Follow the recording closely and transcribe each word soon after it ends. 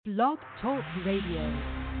Blog Talk Radio.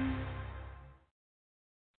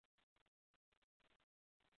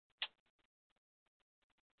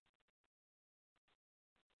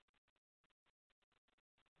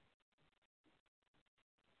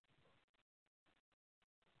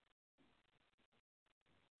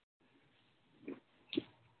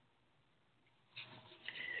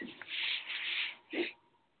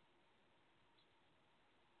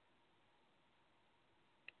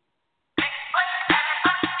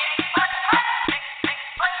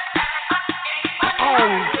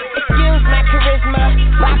 Excuse my charisma,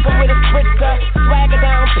 vodka with a spritzer, swagger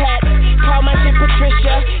down pat, call my shit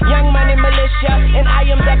Patricia, young money militia, and I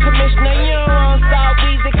am the commissioner. You don't want Star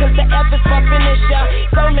Weezy, cause the F is for finisher.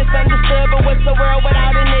 So misunderstood, but what's the world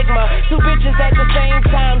without enigma? Two bitches at the same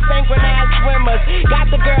time, synchronized swimmers. Got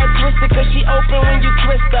the girl twisted cause she open when you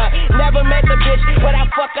twist her. Never met the bitch, but I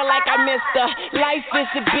fuck her like I missed her. Life is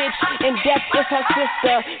the bitch, and death is her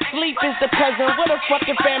sister. Sleep is the cousin, what a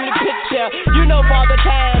fucking family picture. You know Father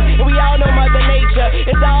Time, and we all know Mother Nature.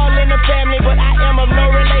 It's all in the family, but I am of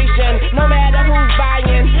no relation. No matter who's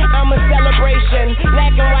buying, I'm a celebration.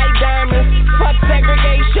 Black and white diamonds, fuck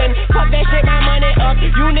segregation. Fuck that shit, my money up.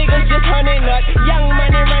 You niggas just hunting up. Young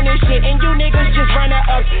money running shit, and you niggas just running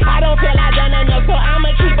up. I don't feel I done enough, so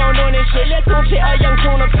I'ma keep on doing this shit. Let's go shit a young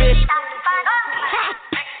tuna fish.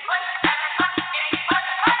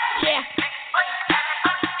 Yeah.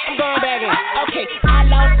 I'm going back in. Okay, I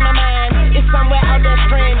lost my mind. It's somewhere out there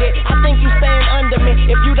stranded. I think you staying under me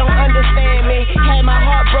if you don't understand me. Had my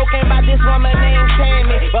heart broken by this woman named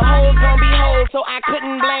Tammy, but hoes gon' be hoes, so I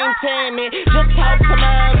couldn't blame Tammy. Just talk to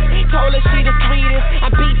mom, told her she the sweetest. I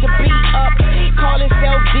beat the beat up, call it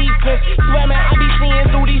self-defense. Swear man, I be seeing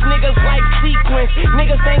through these niggas like sequence.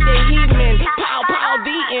 Niggas think they heathen, pow pow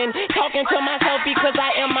beating. Talking to myself because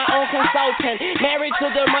I am my own consultant. Married to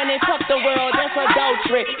the money, fuck the world, that's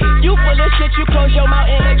adultery. You full of shit, you close your mouth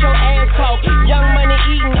and let your ass talk. Young money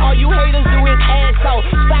eating, all you haters do is asshole.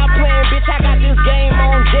 Stop playing, bitch, I got this game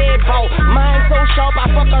on deadbolt. Mine so sharp, I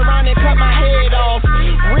fuck around and cut my head off.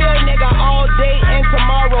 Real nigga all day and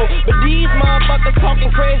tomorrow. But these motherfuckers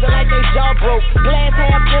talking crazy like they jaw broke. Glass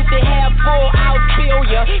half empty, half full, I'll spill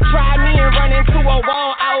ya. Try me and run into a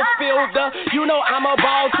wall, outfielder. You know I'm a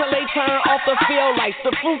ball till they turn off the field lights.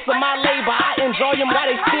 The fruits of my labor, I enjoy them while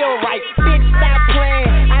they still right. Bitch, stop playing,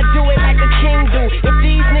 I do it like a king do. If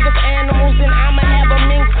these niggas animals, then I'ma have a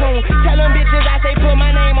mink soon. Tell them bitches I say put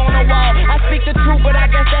my name on the wall. I speak the truth, but I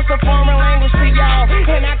guess that's a foreign language to y'all.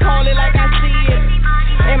 And I call it like I see it,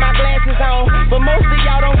 and my glasses on. But most of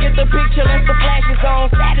y'all don't get the picture unless the flash is on.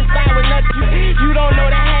 Satisfied with nothing, you don't know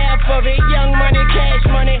the half of it. Young money, cash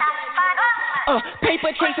money.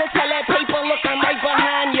 Paper chaser, tell that paper, look, I'm right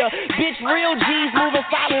behind ya. Bitch, real G's moving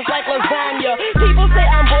silence like lasagna. People say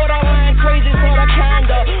I'm borderline crazy, sorta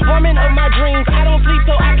kinda. Woman of my dreams, I don't sleep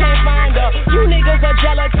so I can't find her. You niggas are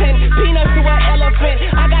gelatin, peanuts to an elephant.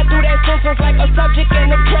 I got through that sentence like a subject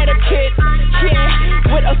and a predicate.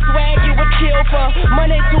 Yeah, with a swag you would kill for.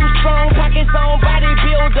 Money too strong, pockets on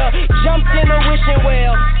bodybuilder. Jumped in a wishing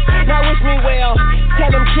well, now wish me well. Tell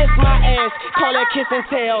them kiss my ass, call that kiss and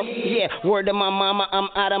tell. Yeah, word to my mama, I'm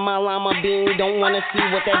out of my llama bean. Don't wanna see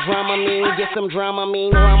what that drama mean. Get some drama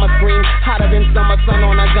mean, or I'ma scream hotter than summer sun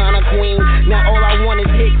on a Ghana queen. Now all I want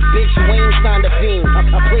is hits, bitch, Wayne signed a fiend.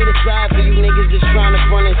 I play the side for you niggas just trying to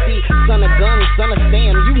front and see. Son of gun, son of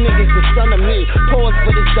Sam, you niggas the son of me. Pause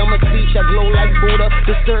for this summer speech, I glow like Buddha.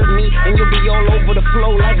 Disturb me, and you'll be all over the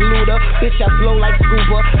flow like Luda. Bitch, I flow like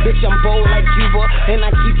scuba, bitch, I'm bold like Cuba. And I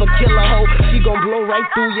keep a killer hoe, she gon' blow right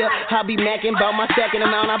through ya. I be macking about my second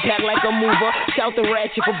amount, I pack like a mover. Shout the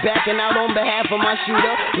ratchet for backing out on behalf of my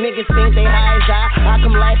shooter. Niggas think they high as I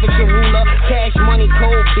come laugh at your ruler. Cash money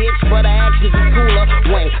cold, bitch, but I actions is cooler.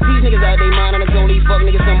 Wayne, these niggas out they mind, and I told these fuck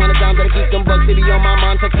niggas some 100 times that I keep them bucks, they be on my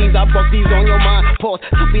mind. Fuck these, I fuck these on your mind. Pause,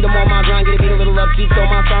 I feed them on my grind, get a beat a little upkeep, throw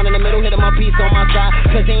my sound in the middle, hit my piece on my side,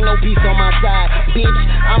 cause ain't no peace on my side. Bitch,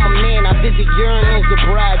 I'm a man, I visit urinals, the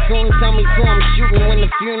bride. Soon tell me so I'm shooting when the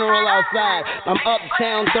funeral outside. I'm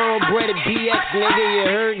uptown, thoroughbred at BX, nigga, you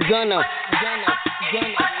heard Gunna.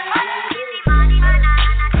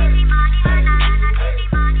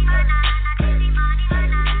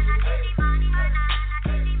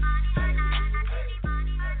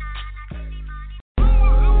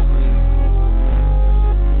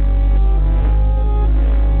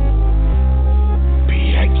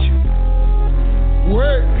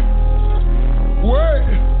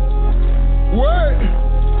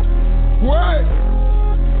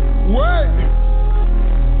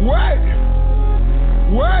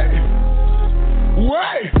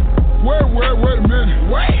 Wait a minute.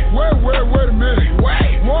 Wait a minute.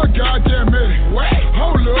 Wait. One goddamn minute. Wait.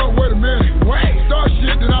 Hold up.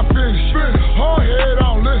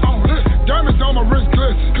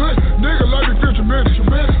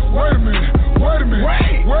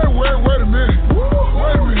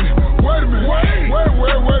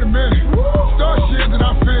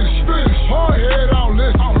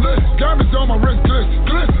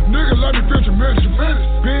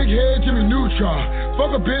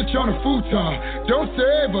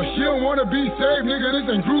 be saved, nigga, this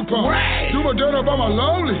ain't Groupon. Do my dirt up on my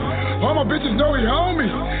lonely. All my bitches know he home me.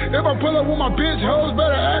 If I pull up with my bitch, hoes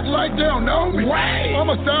better act like they don't know me. All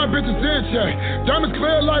my side bitches in check. Diamonds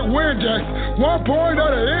clear like Windex. 1 point of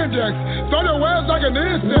the index. Throw your ass like an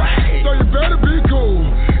insect. So you better be cool.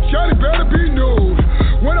 Shawty better be nude.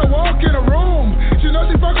 When I walk in a room, she know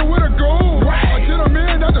she fucking with a goon. I get them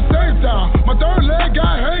in at the same time. My third leg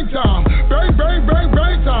got hang time. Bang, bang, bang,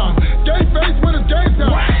 bang time. Gay face when it's game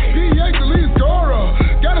time. PH the lead scorer.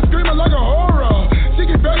 Got her screaming like a horror. She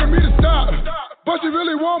keep begging me to stop, but she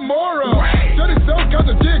really want more of. Shawty so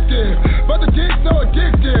contradictive, but the dick's so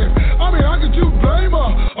addictive. I mean, how could you blame her?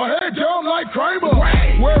 Her head dumb like Kramer.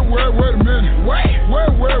 Wait a minute. Wait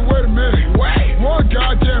a minute. One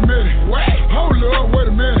goddamn minute. Hold up, wait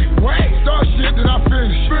a minute. Start shit, then I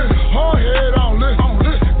finish. Hard head on list.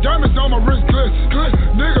 Diamonds on my wrist, glitz.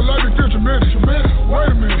 Nigga, let me feel tremendous. Wait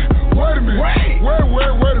a minute. Wait a minute. Wait a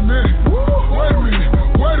minute. Wait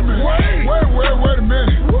a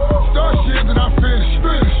minute. Start shit, then I finish.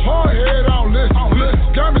 Hard head on list.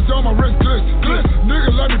 Diamonds on my wrist, glitz.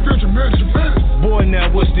 Nigga, let me feel tremendous. Boy, now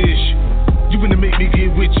what's the issue? You gonna make me get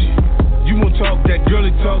with you. You won't talk that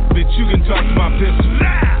girly talk, bitch, you can talk to my pistol.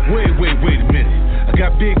 Wait a minute. I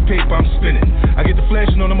got big paper, I'm spinning. I get the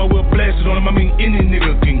flashing on them, I will blast it on them. I mean, any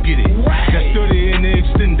nigga can get it. Got 30 in the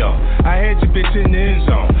extender. I had your bitch in the end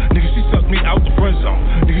zone. Nigga, she sucked me out the front zone.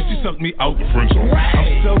 I'm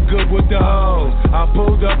so good with the hoes. I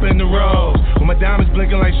pulled up in the rose with my diamonds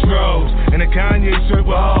blinking like strobes and a Kanye shirt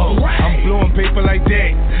with hoes. I'm blowing paper like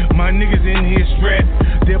that. My niggas in here strapped.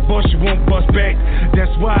 Their boss, you won't bust back.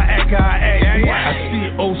 That's why I act how I act. I see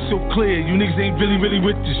it oh so clear. You niggas ain't really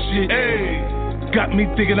with this shit. Hey. Got me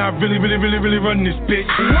thinking I really run this bitch.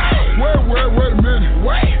 Wait a minute.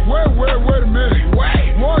 Wait a minute.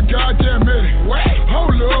 One goddamn minute.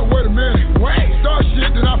 Hold up, wait a minute. Start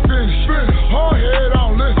shit, then I finish. Hard head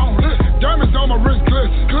on list. Diamonds on my wrist,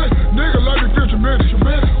 glitz. Nigga, let me feel tremendous.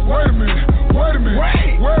 Wait a minute. Wait a minute.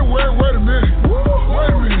 Wait a minute. Wait a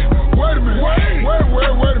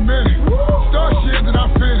minute. Start shit, then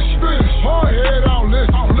I finish. Hard head on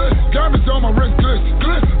list. Diamonds on my wrist, glitz.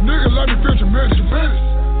 Nigga, let me feel tremendous.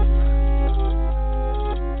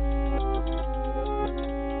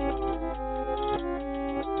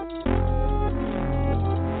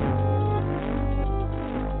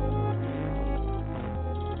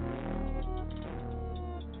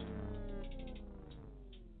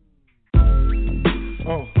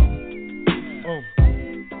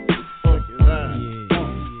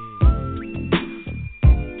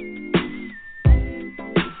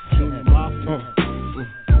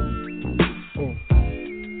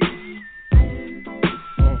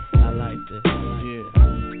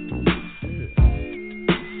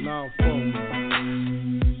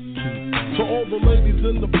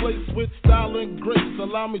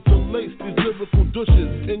 Allow me to lace these lyrical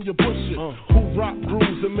douches in your bushes. Who rock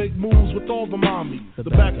grooves and make moves with all the mommies. The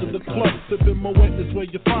back of the club, sipping my wet is where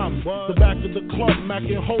you find me. The back of the club,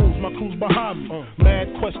 macking holes, my crew's behind me.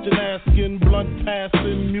 Mad question asking, blunt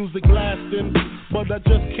passing, music lasting. But I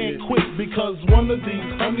just can't quit because one of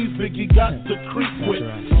these honeys Biggie got to creep with,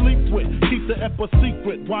 sleep with, keep the ep a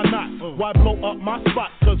secret. Why not? Why blow up my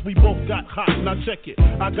spot? Cause we both got hot. Now check it.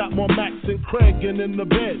 I got more Max than Craig and in the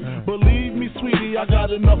bed. Believe me, sweetie, I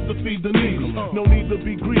got enough to feed the needy. No need to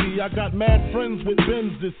be greedy. I got mad friends with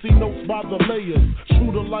Benzes. See notes by the layers.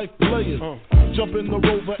 True to life players. Jump in the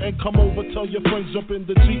Rover and come over. Tell your friends jump in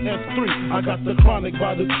the GS3. I got the chronic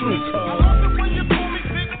by the tree. I love it when you call me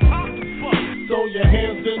Big Papa. Throw your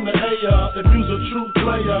hands in the air if you's a true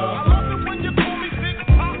player. I love it when you call me Big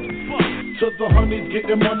Papa. To the honeys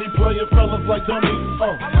getting money, playing fellas like dummies.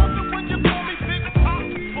 I love it when you call me Big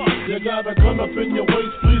Papa. You got a gun up in your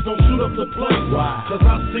waist, please don't shoot up the place. Cause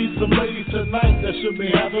I see some ladies tonight that should be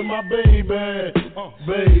having my baby.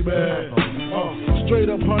 Straight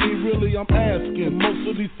up, honey, really, I'm asking. Most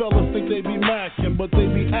of these fellas think they be macking, but they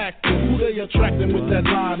be acting. Who they attracting with that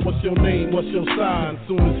line? What's your name? What's your sign?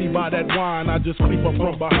 Soon as he buy that wine, I just creep up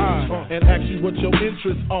from behind and ask you what your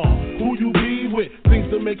interests are. Who you be with? Things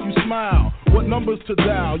to make you smile. What numbers to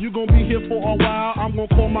dial? You gon' be here for a while. I'm gon'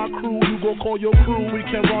 call my crew. You gon' call your crew. We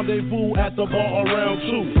can rendezvous at the bar around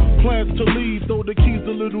 2. Plans to leave, throw the keys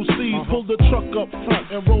to Little C's. Pull the truck up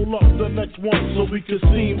front and roll up the next one so we can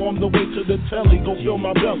see him on the way to the telly. Go fill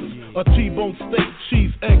my belly. A T-bone steak,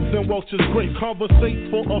 cheese, eggs, and Welch's grape.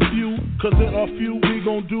 Conversate for a few, cause in a few we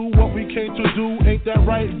gon' do what we came to do. Ain't that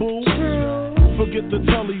right, boo? Forget the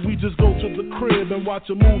telly, we just go to the crib and watch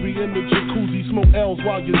a movie in the jacuzzi. Smoke L's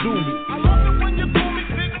while you do me. I love it when you call me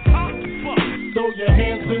Big Papa. Throw your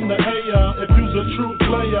hands in the air if you's a true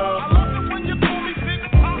player. I love it when you call me Big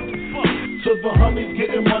Papa. To the honeys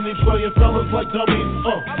getting money, playing fellas like dummies.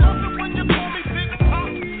 I love it when you call me Big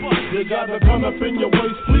Pop. You got a gun up in your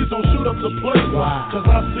waist, please don't shoot up the place. Wow. Cause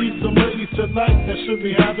I see some ladies tonight that should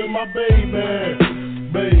be having my baby.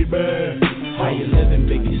 How you living,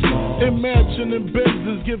 Biggie Small? Imagine in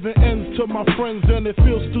business, giving ends to my friends, and it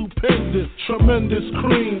feels stupendous. Tremendous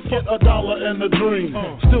cream, get $1 and a dream.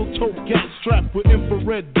 Still tote gas strapped with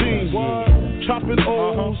infrared beams. Chopping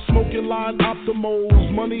O's, smoking line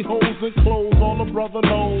optimals, money holes and clothes, all a brother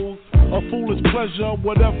knows. A foolish pleasure,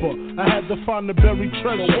 whatever. I had to find the buried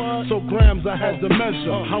treasure, so grams I had to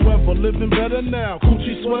measure. However, living better now,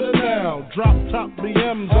 coochie sweater now. Drop top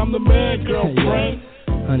BMs, I'm the man, girlfriend.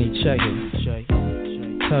 Honey, check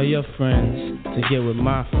it. Tell your friends to get with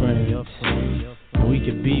my friends. We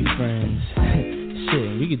could be friends.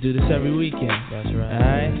 Shit, we could do this every weekend. That's right.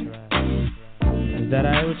 Alright? Is that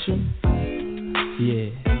alright with you?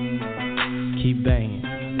 Yeah. Keep banging. I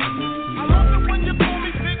love it when you call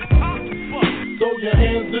me Big Pop. Throw your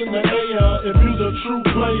hands in the air if you the true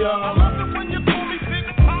player. I love it when you call me Big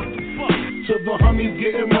Pop. To the honeys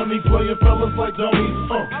getting money, playing fellas like dummies.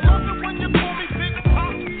 I love it when you call me Big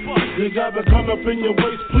Pop. You got a gun up in your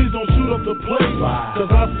waist, please don't shoot up the place.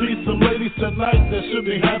 Cause I see some ladies tonight that should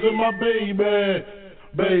be having my baby.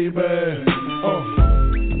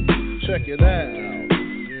 Check it out.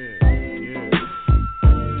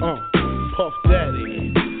 Puff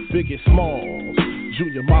Daddy, Biggie Smalls,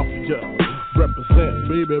 Junior Mafia, represent,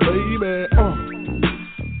 baby.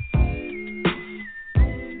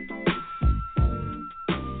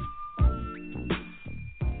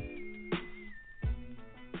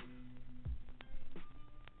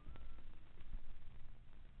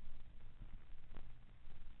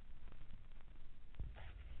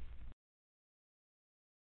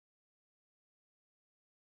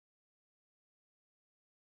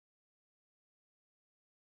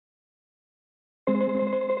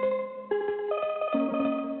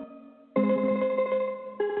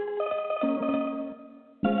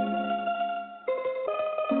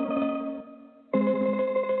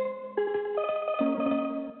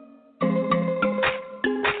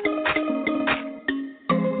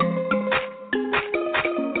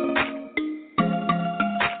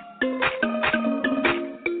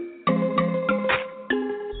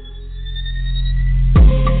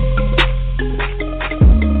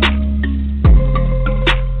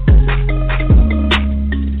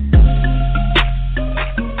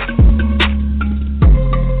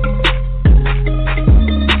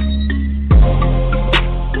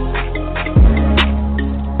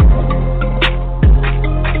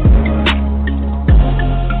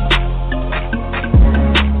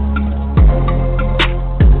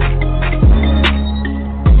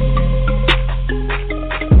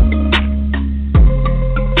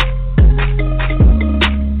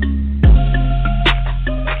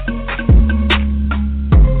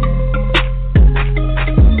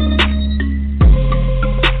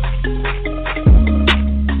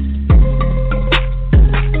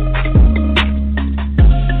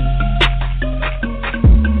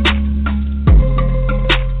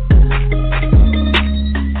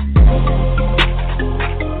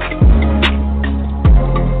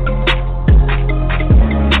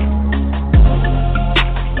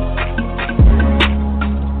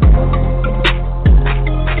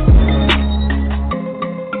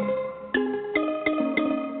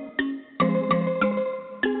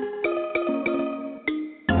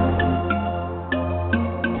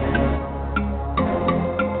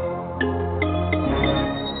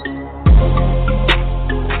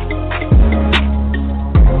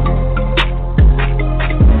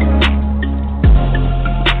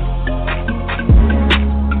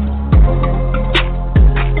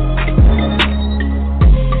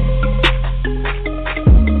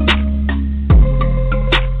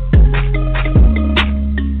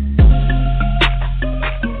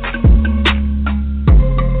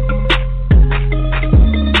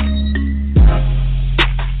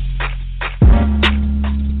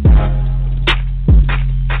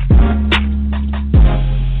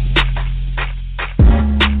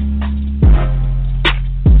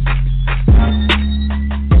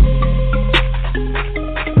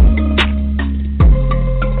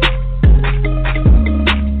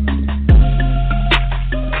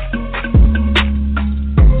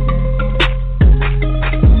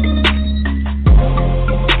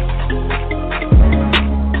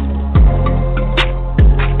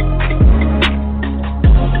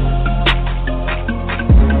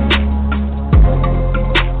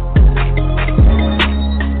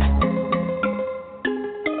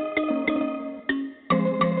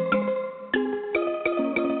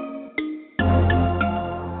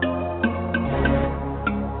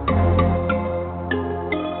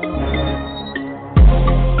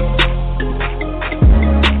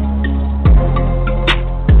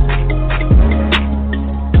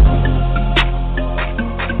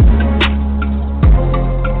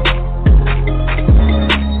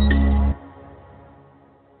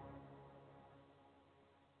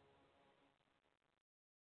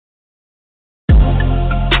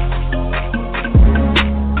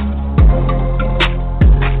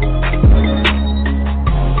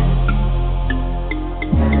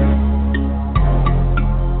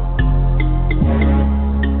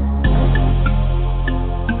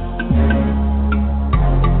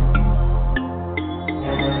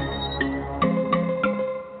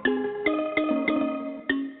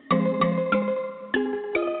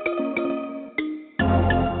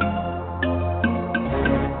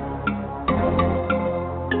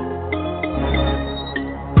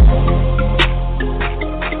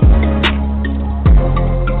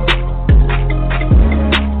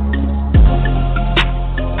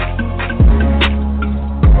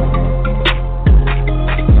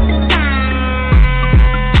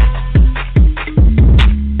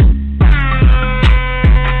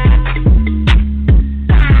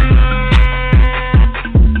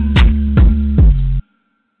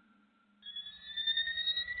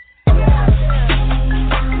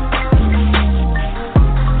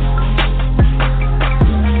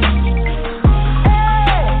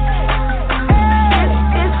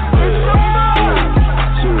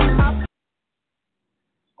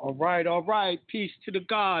 right. Peace to the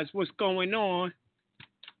gods. What's going on?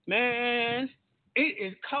 Man, it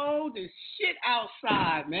is cold as shit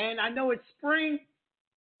outside, man. I know it's spring,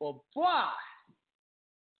 but boy,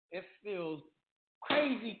 it feels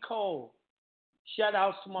crazy cold. Shout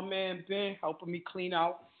out to my man Ben helping me clean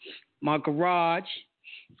out my garage.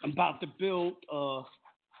 I'm about to build,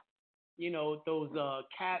 those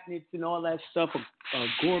cabinets and all that stuff, a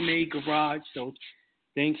gourmet garage. So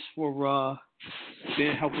thanks for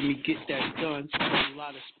Ben helping me get that done. A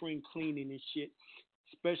lot of spring cleaning and shit,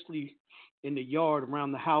 especially in the yard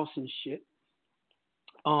around the house and shit.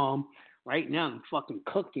 Right now I'm fucking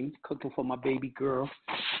cooking for my baby girl.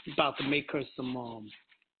 About to make her some a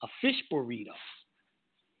fish burrito.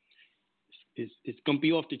 It's gonna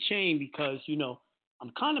be off the chain because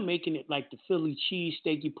I'm kind of making it like the Philly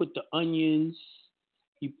cheesesteak. You put the onions,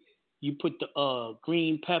 you put the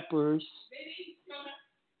green peppers,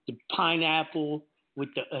 the pineapple with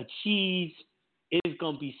the cheese. It's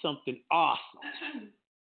gonna be something awesome.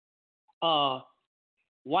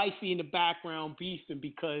 Wifey in the background beefing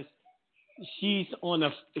because she's on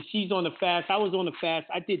a fast. I was on a fast.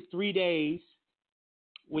 I did 3 days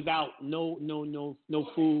without no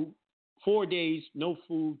food. 4 days no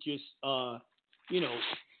food, just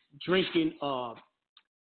drinking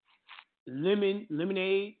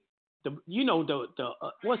lemonade. The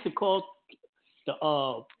what's it called?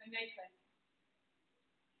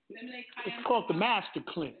 It's called the Master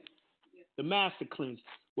Cleanse. The Master Cleanse,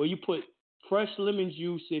 where you put fresh lemon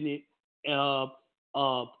juice in it,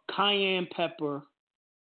 cayenne pepper,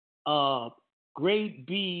 grade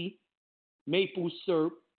B maple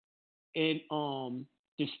syrup, and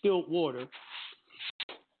distilled water,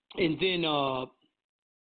 and then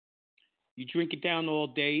you drink it down all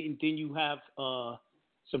day, and then you have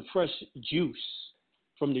some fresh juice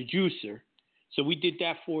from the juicer. So we did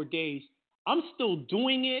that 4 days. I'm still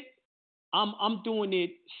doing it. I'm doing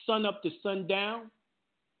it sun up to sundown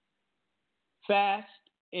fast,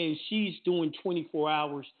 and she's doing 24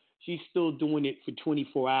 hours. She's still doing it for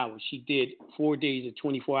 24 hours. She did 4 days of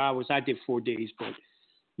 24 hours. I did 4 days, but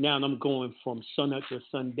now I'm going from sun up to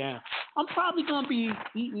sundown. I'm probably going to be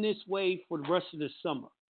eating this way for the rest of the summer,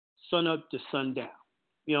 sun up to sundown.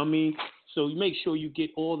 You know what I mean? So you make sure you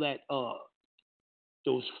get all that,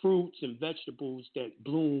 those fruits and vegetables that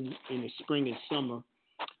bloom in the spring and summer,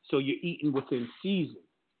 so you're eating within season.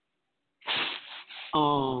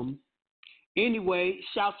 Anyway,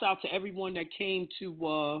 shouts out to everyone that came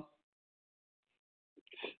to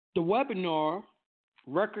the webinar.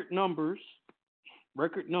 Record numbers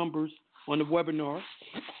on the webinar.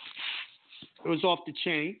 It was off the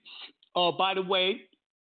chain. By the way,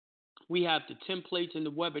 we have the templates in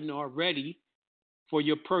the webinar ready for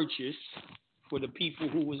your purchase. For the people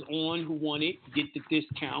who was on, who wanted, get the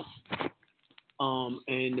discount.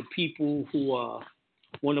 And the people who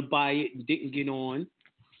want to buy it and didn't get on,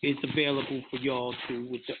 it's available for y'all too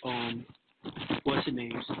with the what's the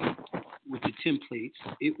names, with the templates.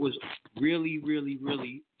 It was really, really,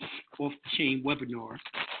 really off the chain webinar.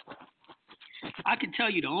 I can tell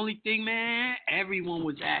you the only thing, man, everyone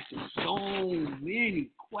was asking so many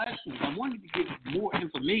questions. I wanted to get more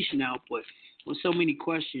information out, but with so many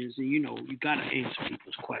questions, and you got to answer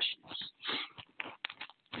people's questions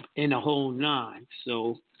in the whole nine.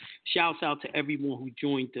 So shouts out to everyone who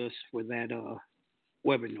joined us for that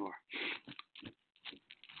webinar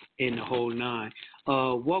in the whole nine.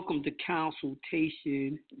 Welcome to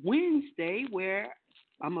Consultation Wednesday, where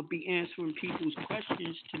I'm going to be answering people's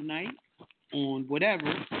questions tonight on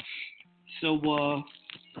whatever. So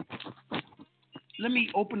let me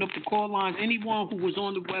open up the call lines. Anyone who was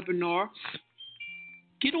on the webinar,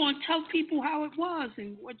 get on, tell people how it was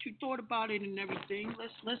and what you thought about it and everything.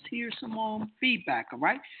 Let's hear some feedback, all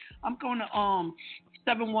right? I'm going to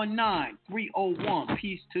 719-301.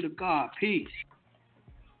 Peace to the God. Peace.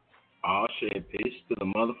 Oh shit, peace to the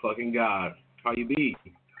motherfucking God. How you be?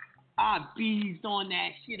 I bees on that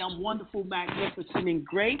shit. I'm wonderful, magnificent, and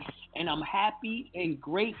great, and I'm happy and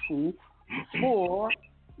grateful for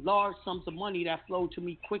large sums of money that flow to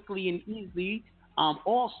me quickly and easily. I'm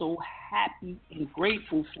also happy and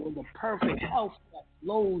grateful for the perfect health that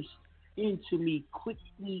flows into me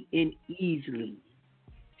quickly and easily.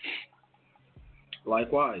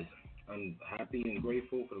 Likewise, I'm happy and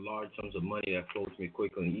grateful for the large sums of money that flows to me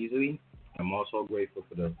quickly and easily. I'm also grateful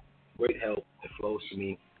for the great health that flows to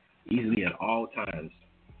me easily at all times.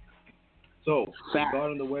 So,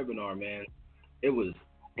 regarding the webinar, man, it was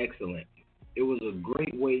excellent. It was a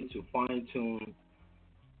great way to fine-tune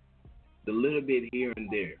the little bit here and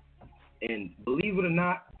there. And believe it or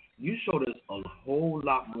not, you showed us a whole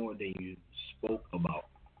lot more than you spoke about.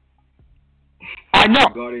 I know.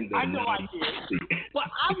 Regarding the I know I did. But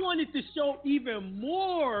I wanted to show even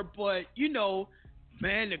more, but, you know,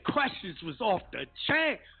 man, the questions was off the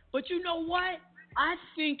chain. But you know what? I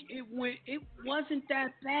think it wasn't that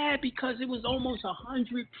bad because it was almost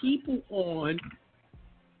 100 people on.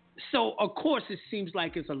 So, of course, it seems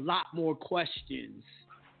like it's a lot more questions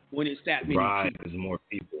when it's that many right, people. there's more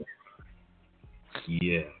people.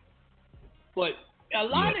 Yeah. But a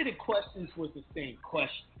lot of the questions was the same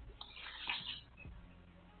question.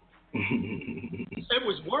 It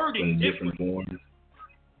was worded different forms.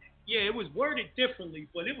 Yeah, it was worded differently,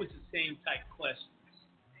 but it was the same type questions.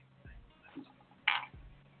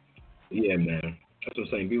 Yeah, man. That's what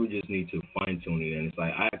I'm saying. People just need to fine tune it, and it's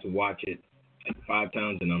like I had to watch it like 5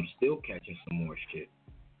 times, and I'm still catching some more shit.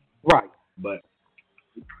 Right. But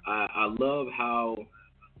I love how,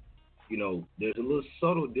 you know, there's a little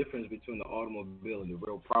subtle difference between the automobile and the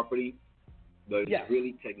real property, but it's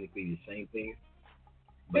really technically the same thing.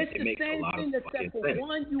 But it's it the makes same a lot thing of except fucking for sense.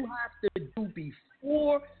 one you have to do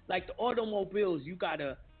before, like the automobiles, you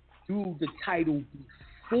gotta do the title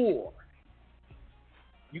before.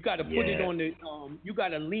 You gotta put it on the you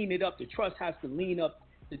gotta lean it up. The trust has to lean up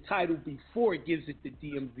the title before it gives it the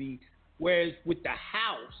DMV. Whereas with the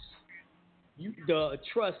house, the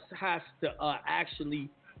trust has to actually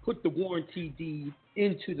put the warranty deed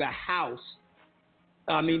into the house.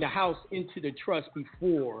 I mean the house into the trust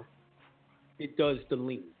before it does the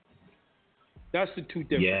lien. That's the two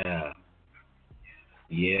differences.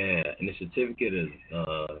 Yeah, and the certificate is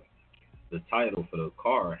the title for the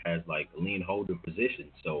car has like a lien holder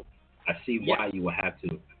position. So I see why you would have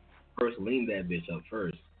to first lien that bitch up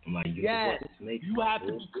first. I'm like, you have to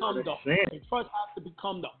become the trust has to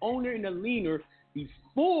become the owner and the liener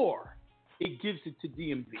before it gives it to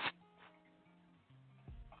DMV.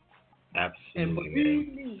 Absolutely. And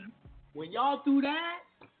believe me, when y'all do that,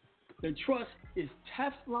 the trust is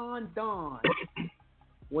Teflon Don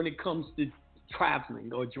when it comes to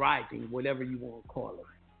traveling or driving, whatever you want to call it.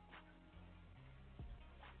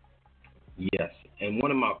 Yes, and one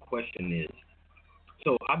of my questions is,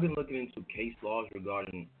 so I've been looking into case laws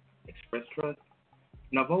regarding express trust,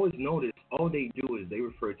 and I've always noticed all they do is they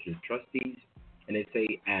refer to the trustees, and they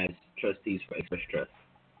say as trustees for express trust.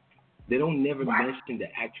 They don't never mention the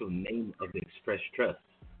actual name of the express trust.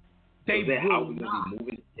 So is that how we're going to be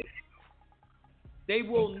moving? They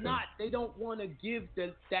will not. They don't want to give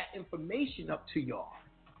that information up to y'all.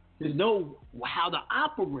 There's no how to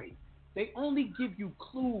operate. They only give you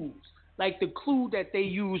clues. Like the clue that they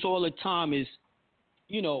use all the time is,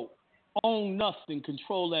 you know, own nothing,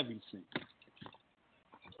 control everything.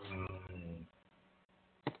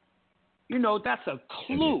 You know, that's a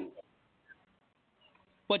clue.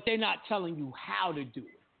 But they're not telling you how to do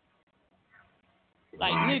it.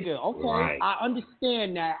 Like, nigga, okay, I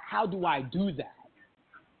understand that. How do I do that?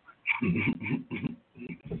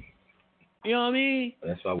 You know what I mean?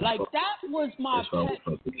 That's why that was my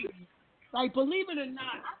pet peeve. Like, believe it or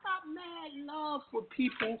not, I got mad love for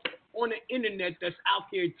people on the internet that's out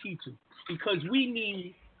there teaching because we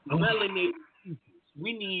need melanated teachers.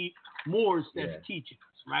 We need Moors that's teaching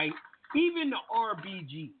us, right? Even the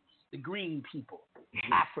RBGs, the green people,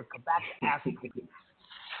 Africa, back to Africa.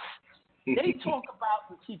 They talk about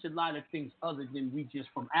and teach a lot of things other than we just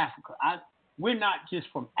from Africa. We're not just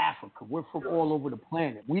from Africa. We're from all over the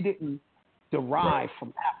planet. We didn't derive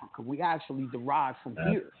from Africa. We actually derived from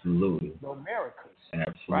here. Absolutely. The Americas.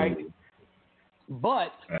 Absolutely. Right?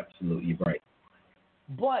 But absolutely right.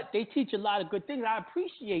 But they teach a lot of good things. I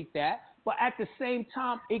appreciate that. But at the same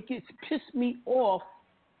time, it gets pissed me off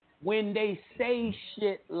when they say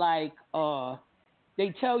shit like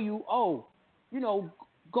they tell you, oh, you know,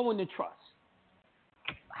 go into trust.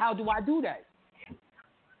 How do I do that?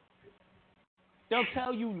 They'll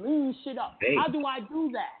tell you, lean shit up. How do I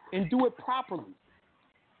do that and do it properly?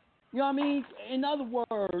 You know what I mean? In other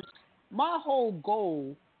words, my whole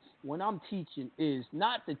goal when I'm teaching is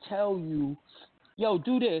not to tell you, yo,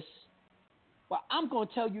 do this, but I'm going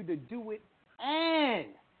to tell you to do it and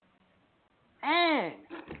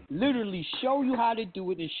literally show you how to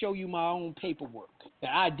do it and show you my own paperwork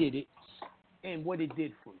that I did it and what it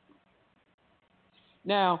did for you.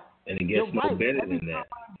 Now, and it gets no better than that.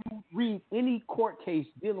 You read any court case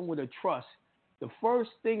dealing with a trust, the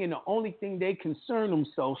first thing and the only thing they concern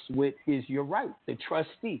themselves with is your right, the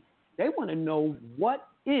trustee. They want to know what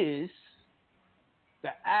is the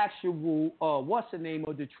actual, what's the name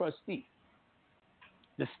of the trustee?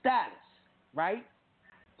 The status, right?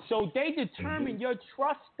 So they determine your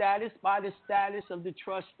trust status by the status of the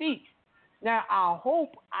trustee. Now, I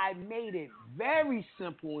hope I made it very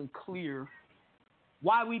simple and clear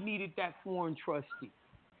why we needed that foreign trustee.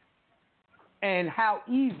 and how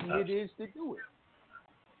easy it is to do it.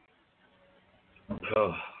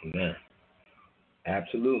 Oh, man.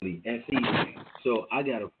 Absolutely. And see, so I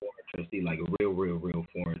got a foreign trustee, like a real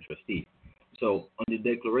foreign trustee. So on the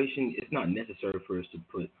declaration, it's not necessary for us to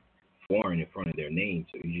put foreign in front of their name.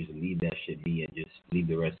 So you just leave that shit be and just leave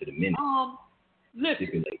the rest of the minute.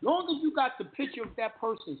 Listen, as long as you got the picture of that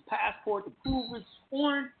person's passport to prove it's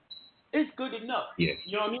foreign, it's good enough. Yeah.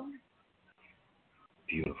 You know what I mean?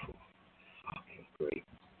 Beautiful. Fucking great.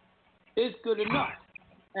 It's good enough.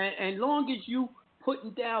 And long as you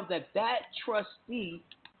putting down that trustee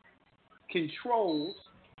controls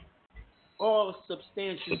all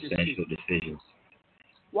substantial decisions.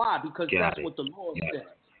 Why? Because that's what the law says.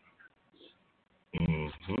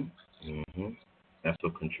 That's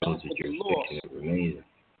what controls the jurisdiction. It's amazing.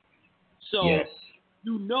 So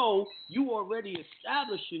you know you already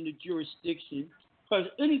established in the jurisdiction, because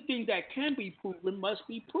anything that can be proven must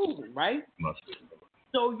be proven, right? Must be.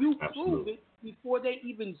 So you prove it before they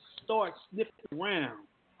even start sniffing around.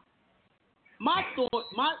 My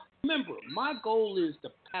goal is the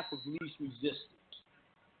path of least resistance.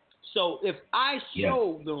 So if I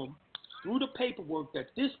show them through the paperwork that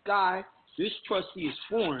this trustee is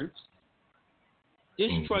foreign,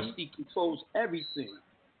 this trustee controls everything.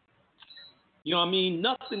 You know what I mean?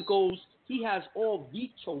 Nothing goes, he has all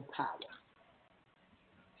veto power.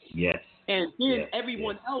 Yes. And then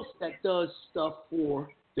everyone else that does stuff for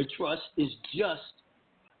the trust is just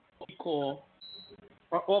what we call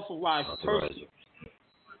an authorized person.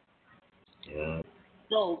 Yeah.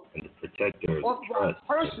 So and the protector of authorized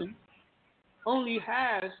the trust. person only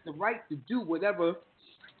has the right to do whatever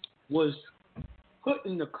was put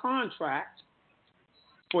in the contract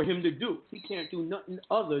for him to do. He can't do nothing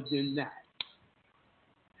other than that.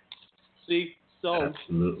 See? So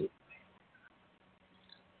absolutely.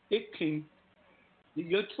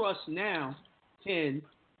 Your trust now can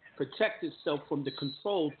protect itself from the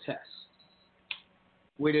control test,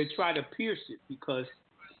 where they try to pierce it because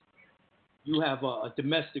you have a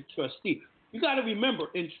domestic trustee. You got to remember,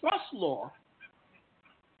 in trust law,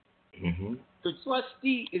 the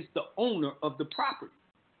trustee is the owner of the property,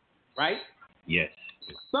 right? Yes.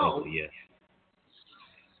 So, yes.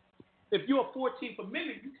 If you're a 14th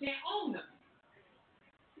Amendment, you can't own them.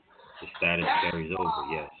 The status carries over,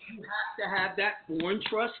 yes. You have to have that foreign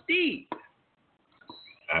trustee.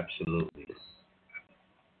 Absolutely.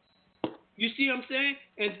 You see what I'm saying?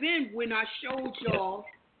 And then when I showed y'all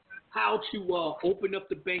how to open up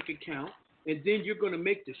the bank account, and then you're going to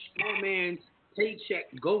make the straw man's paycheck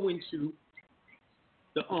go into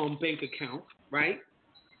the bank account, right?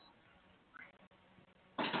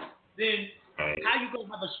 Then how you going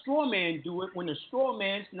to have a straw man do it when a straw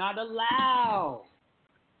man's not allowed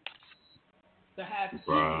to have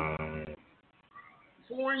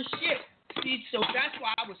foreign shit? See, so that's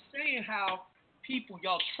why I was saying how people,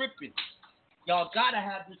 y'all tripping. Y'all got to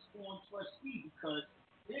have this foreign trustee, because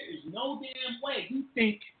there is no damn way you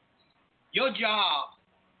think your job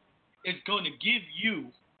is going to give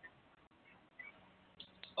you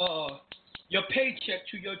your paycheck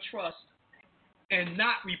to your trust and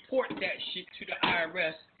not report that shit to the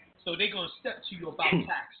IRS, so they're going to step to you about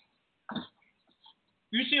taxes.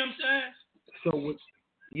 You see what I'm saying? So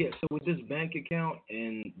with this bank account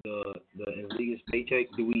and the illegal paycheck,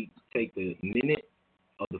 do we take the minute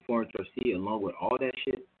of the foreign trustee along with all that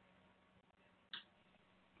shit?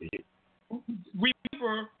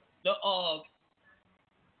 Remember the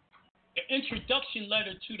introduction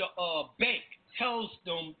letter to the bank tells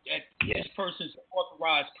them that this person's an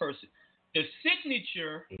authorized person. The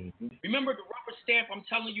signature, remember the rubber stamp I'm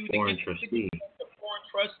telling you, foreign trustee. The foreign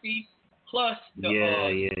trustee, plus the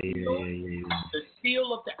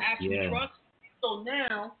seal of the actual trust. So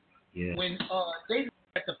now, when they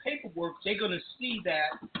look at the paperwork, they're going to see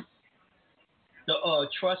that the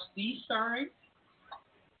trustee signed,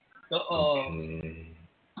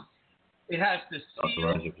 it has the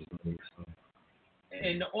seal,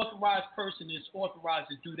 and the authorized person is authorized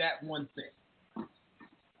to do that one thing.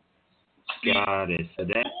 Got it. So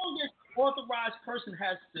that, as long as the authorized person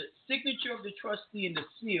has the signature of the trustee and the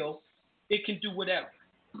seal, it can do whatever.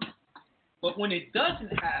 But when it doesn't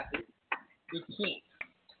have it, it can't.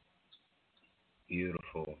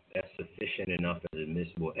 Beautiful. That's sufficient enough as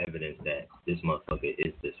admissible evidence that this motherfucker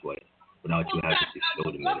is this way, without you having to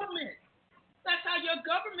show the minute. That's how your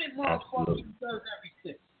government motherfucker does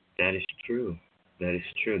everything. That is true. That is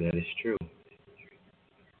true. That is true.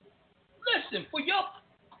 Listen,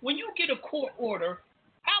 when you get a court order,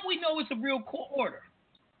 how we know it's a real court order?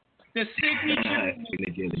 The signature of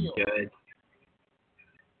the judge.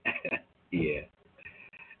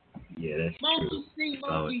 Yeah, that's monkey true. see,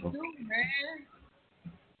 monkey do, man.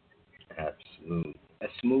 Absolutely.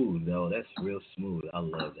 That's smooth, though. That's real smooth. I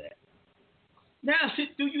love that. Now,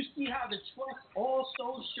 do you see how the trust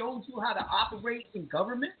also shows you how to operate in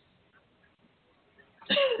government?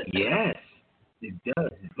 Yes, it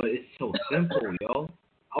does. But it's so simple, yo.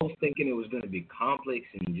 I was thinking it was gonna be complex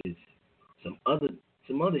and just some other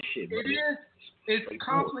shit. It is. It's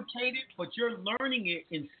complicated, but you're learning it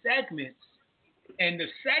in segments, and the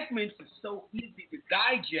segments are so easy to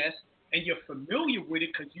digest, and you're familiar with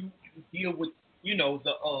it because you deal with,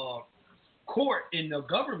 the court in the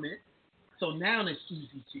government. So now it's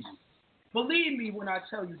easy to you. Believe me when I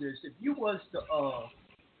tell you this. If you was to,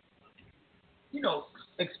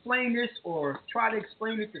 explain this or try to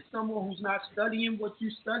explain it to someone who's not studying what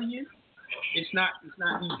you're studying, it's not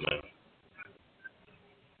easy.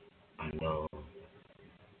 I know.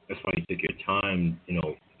 That's why you took your time,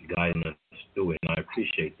 guiding us through it, and I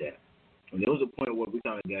appreciate that. And there was a point where we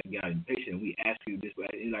kind of got impatient, and we asked you this,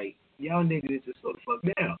 and like, y'all niggas just slow the fuck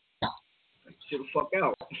down. Like, chill the fuck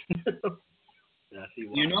out. And I see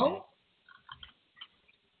why.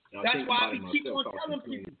 That's why we keep on telling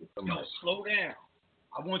people, slow down.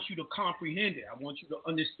 I want you to comprehend it. I want you to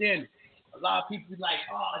understand it. A lot of people be like,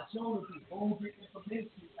 Jonah be bolded information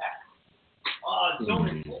back.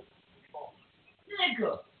 Jonah,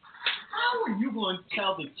 nigga, how are you going to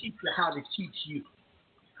tell the teacher how to teach you?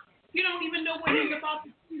 You don't even know what he's about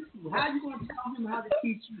to teach you. How are you going to tell him how to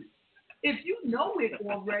teach you? If you know it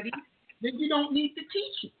already, then you don't need to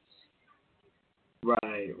teach it.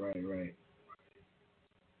 Right.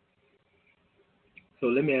 So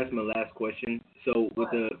let me ask my last question. So with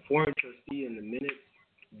the foreign trustee in the minutes,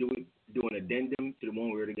 do we do an addendum to the one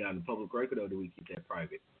we already got in the public record, or do we keep that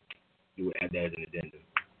private? Do we add that as an addendum?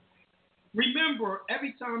 Remember,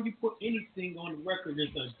 every time you put anything on the record,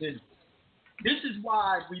 there's an addendum. This is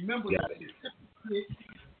why, remember, the certificate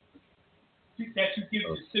that you give,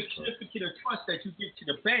 the certificate of trust that you give to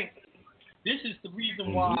the bank, this is the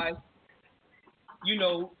reason why,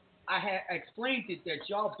 I had explained it that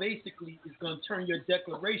y'all basically is going to turn your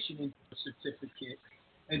declaration into a certificate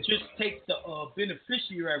and just take the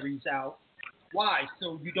beneficiaries out. Why?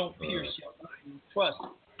 So you don't pierce your trust,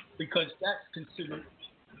 because that's considered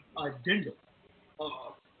addendum.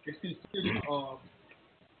 It's considered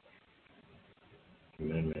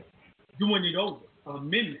amendment. Doing it over.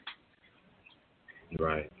 Amendment.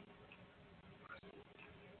 Right.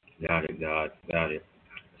 Got it. That's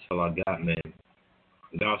all I got, man.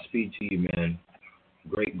 Godspeed to you, man.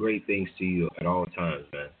 Great things to you at all times,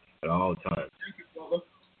 man. At all times. Thank you, brother.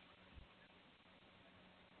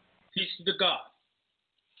 Peace to the God.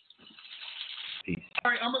 Peace.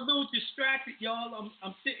 All right, I'm a little distracted, y'all.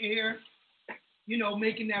 I'm sitting here,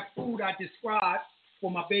 making that food I described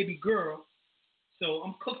for my baby girl. So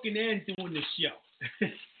I'm cooking and doing the show.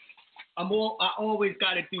 I always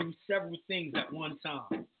got to do several things at one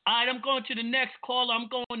time. All right, I'm going to the next caller. I'm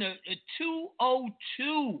going to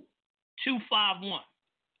 202-251.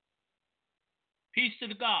 Peace to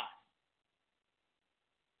the God.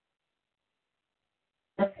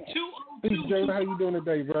 202. Hey, Jonah, how you doing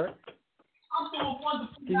today, bro? I'm doing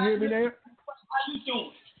wonderful. Can you hear me now? How you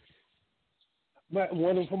doing?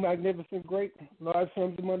 Wonderful, magnificent, great. Large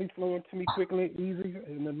sums of money flowing to me quickly and easy,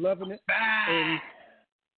 and I'm loving it.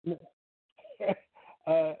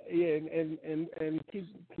 And keep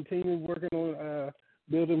continuing working on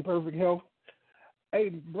building perfect health. Hey,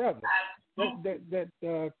 brother,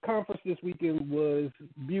 that conference this weekend was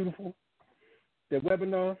beautiful. The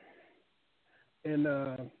webinar, and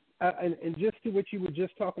just to what you were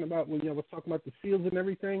just talking about when you was talking about the seals and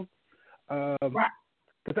everything.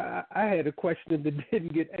 Because I had a question that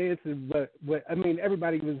didn't get answered, but I mean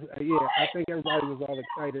everybody was I think everybody was all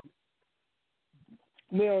excited.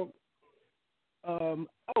 Now,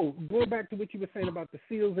 going back to what you were saying about the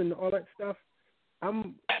seals and all that stuff,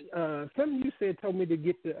 something you said told me to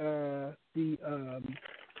get the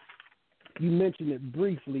you mentioned it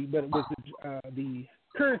briefly, but it was the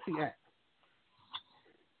Currency Act.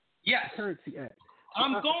 Yes. Currency Act.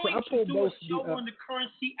 I'm going to do a show on the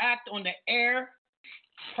Currency Act on the air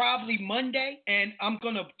probably Monday, and I'm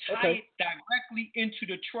going to tie it directly into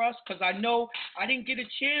the trust, because I know I didn't get a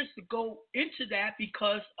chance to go into that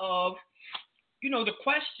because of, the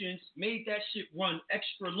questions made that shit run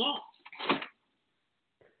extra long.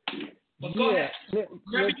 But go ahead.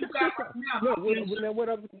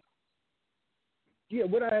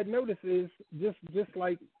 What I had noticed is just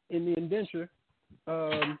like in the indenture,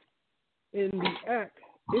 in the act,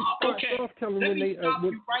 it starts off telling when they.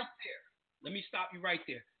 Let me stop you right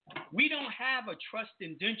there. We don't have a trust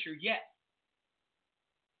indenture yet.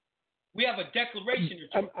 We have a declaration.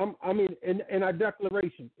 I mean, in our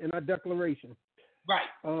declaration. Right.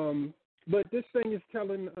 But this thing is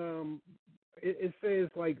telling. It says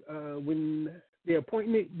like when they're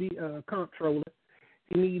appointing the comptroller,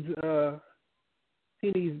 he needs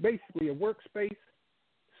basically a workspace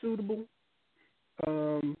suitable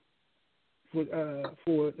for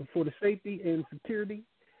the safety and security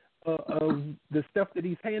of the stuff that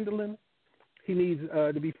he's handling. He needs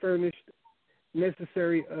to be furnished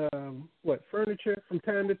necessary furniture from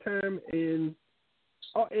time to time, and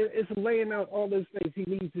it's laying out all those things. He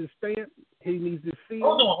needs his stamp. He needs his seal.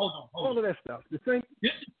 Hold on. All of that stuff. The thing.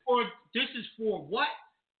 This is for what?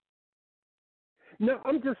 No,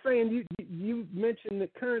 I'm just saying you mentioned the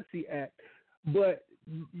Currency Act, but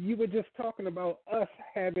you were just talking about us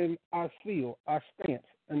having our seal, our stamps,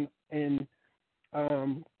 and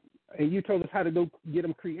you told us how to go get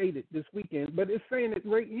them created this weekend. But it's saying it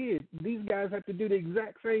right here. These guys have to do the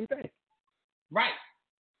exact same thing. Right.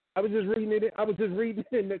 I was just reading it. I was just reading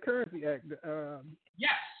it in the Currency Act.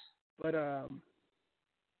 Yes. But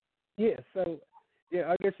yeah. So yeah,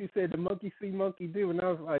 I guess you said the monkey see, monkey do, and I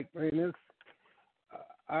was like, man, this.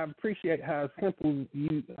 I appreciate how simple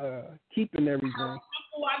you keeping everything. How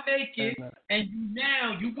simple I make it, and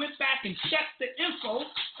you went back and checked the info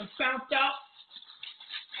and found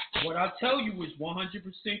out what I tell you was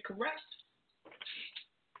 100% correct.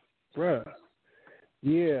 Bruh.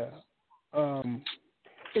 Yeah.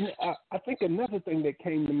 And I think another thing that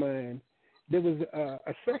came to mind, there was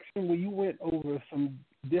a section where you went over some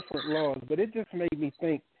different laws, but it just made me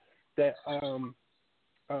think that,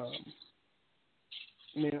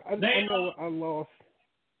 man, I know I lost.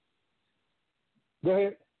 Go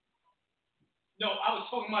ahead. No, I was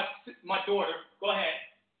talking about my daughter. Go ahead.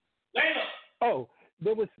 Layla. Oh,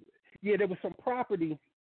 there was some property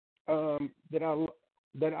that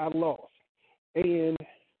I lost, and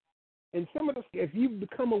some of the, if you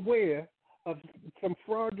become aware of some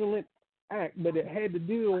fraudulent act, but it had to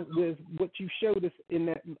deal with what you showed us in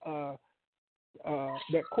that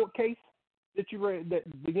court case that you read, that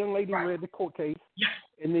the young lady read the court case,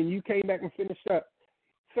 and then you came back and finished up.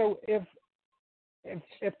 So if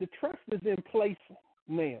the trust is in place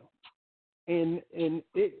now, and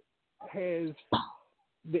it has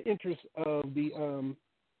the interest of the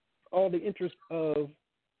all the interest of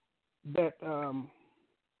that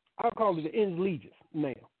I'll call it the ens legis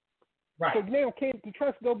now. Right. So now can the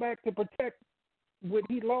trust go back to protect what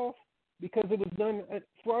he lost because it was done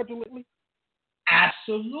fraudulently?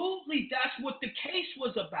 Absolutely. That's what the case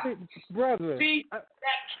was about. Brother. See, that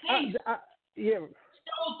case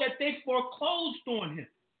showed that they foreclosed on him.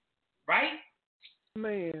 Right?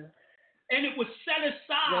 Man. And it was set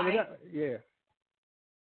aside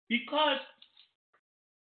because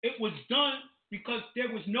it was done because there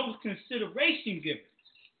was no consideration given.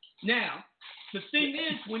 Now, the thing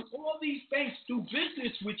is, when all these banks do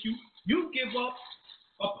business with you, you give up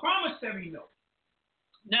a promissory note.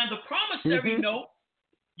 Now, the promissory note,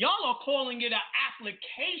 y'all are calling it an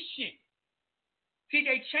application. See,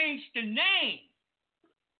 they changed the name.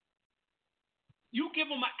 You give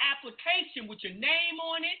them an application with your name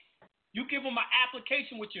on it. You give them an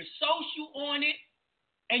application with your social on it,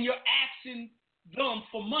 and you're asking them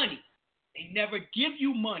for money. They never give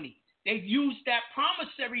you money. They've used that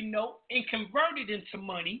promissory note and converted into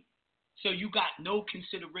money, so you got no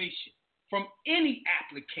consideration from any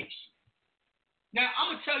application. Now,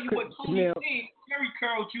 I'm going to tell you what Tony Jerry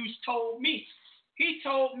Curl Juice told me. He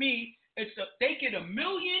told me they get $1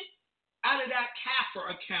 million out of that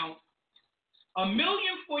CAFR account, $1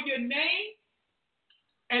 million for your name,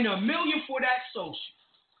 and $1 million for that social.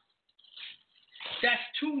 That's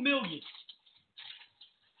 $2 million.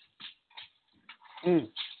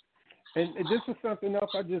 And this is something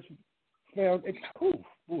else I just found cool,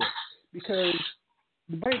 because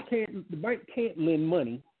the bank can't lend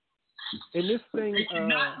money, and this thing they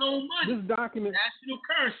cannot loan money. This document, National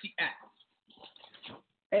Currency Act,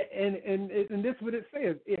 and this is what it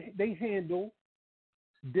says. They handle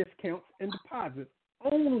discounts and deposits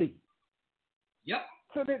only. Yep.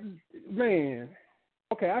 So that, man,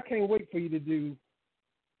 okay, I can't wait for you to do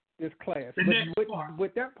this class. But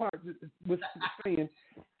what that part was saying,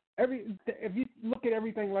 if you look at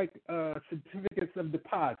everything like certificates of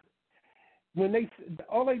deposit, when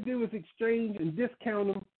all they do is exchange and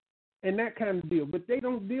discount them and that kind of deal, but they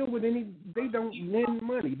don't deal with they don't lend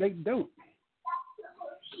money. They don't.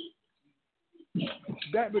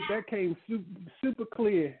 That came super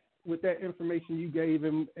clear with that information you gave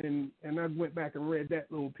him, and I went back and read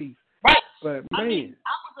that little piece. Right. But I mean,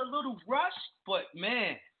 I was a little rushed, but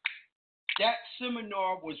man, that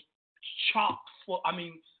seminar was chock full. I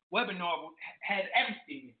mean, webinar had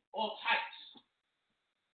everything, all types.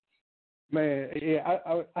 Man, yeah,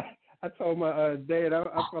 I told my dad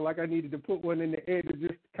I felt like I needed to put one in the air to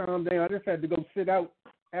just calm down. I just had to go sit out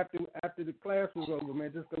after the class was over,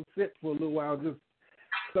 man. Just go sit for a little while, just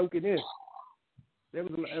soak it in. There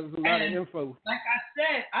was a lot of info. Like I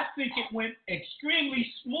said, I think it went extremely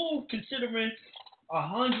smooth considering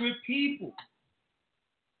 100 people.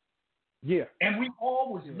 Yeah. And we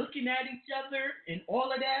all was looking at each other and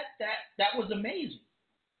all of that. That was amazing.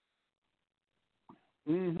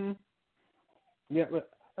 Mhm. Yeah,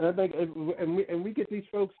 and I think and we get these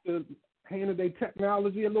folks to handle their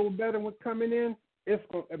technology a little better when coming in. It's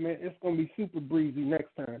gonna be super breezy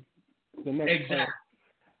next time. The next time.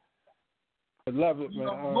 I love it,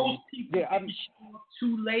 man. Most people didn't show up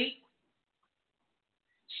too late.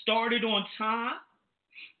 Started on time.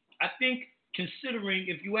 I think, considering,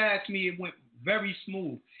 if you ask me, it went very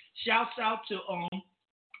smooth. Shouts out to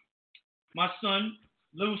my son,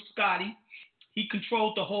 Lil Scotty. He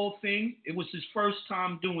controlled the whole thing. It was his first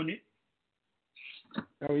time doing it.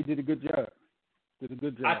 Oh, he did a good job. I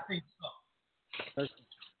think so.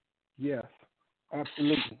 Yes,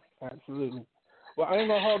 absolutely. Well, I ain't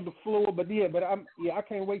gonna hog the floor, but I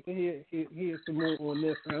can't wait to hear some more on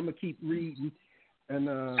this. I'm gonna keep reading. And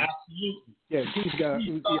absolutely. Yeah, peace, guys.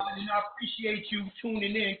 And I appreciate you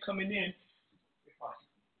tuning in, coming in.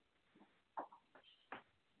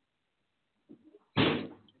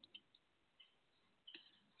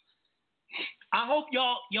 I hope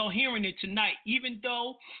y'all hearing it tonight. Even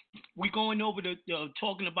though we're going over the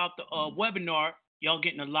talking about the webinar, y'all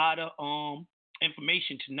getting a lot of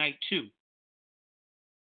information tonight too.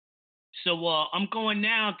 So I'm going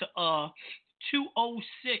now to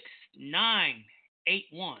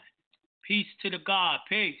 206-981. Peace to the God.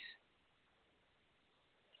 Peace.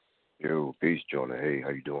 Yo, peace, Jonah. Hey,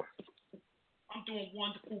 how you doing? I'm doing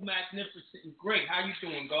wonderful, magnificent, and great. How you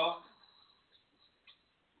doing, God?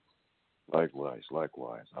 Likewise.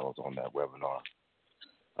 I was on that webinar.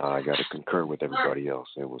 I got to concur with everybody else.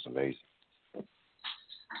 It was amazing.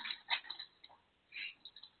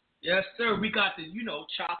 Yes, sir. We got to,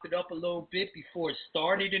 chop it up a little bit before it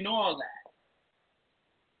started and all that.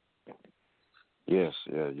 Yes,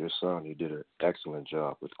 yeah, your son, he did an excellent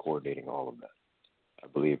job with coordinating all of that. I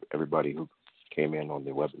believe everybody who came in on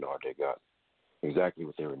the webinar, they got exactly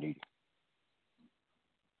what they were needing.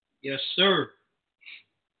 Yes, sir.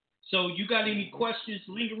 So you got any questions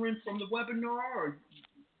lingering from the webinar, or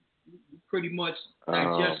you pretty much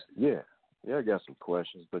digest? Yeah, I got some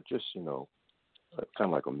questions, but just, kind of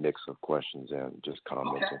like a mix of questions and just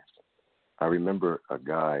commenting. Okay. I remember a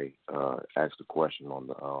guy asked a question on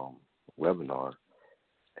the webinar,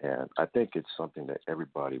 and I think it's something that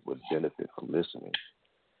everybody would benefit from listening.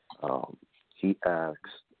 He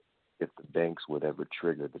asked if the banks would ever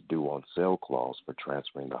trigger the due on sale clause for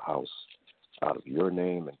transferring the house out of your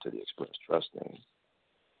name into the express trust name.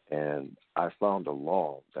 And I found a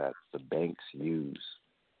law that the banks use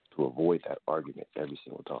to avoid that argument every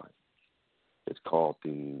single time. It's called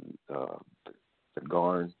the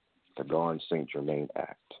Garn St. Germain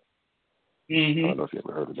Act. Mm-hmm. I don't know if you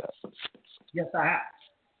ever heard of that. Yes, I have.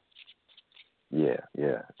 Yeah.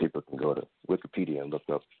 People can go to Wikipedia and look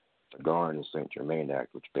up the Garn and St. Germain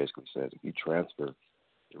Act, which basically says if you transfer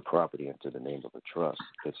your property into the name of a trust,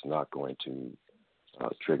 it's not going to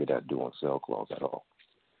trigger that due on sale clause at all.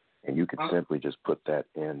 And you can simply just put that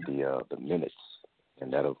in the minutes,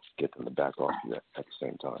 and that'll get them to back off you at the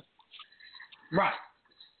same time. Right.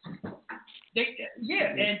 And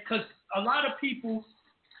because a lot of people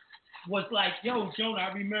was like, yo, Jonah,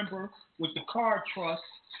 I remember with the car trust,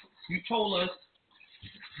 you told us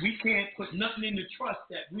we can't put nothing in the trust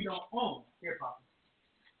that we don't own. Here, Papa.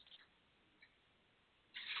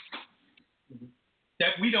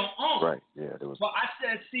 That we don't own. Right, yeah. But I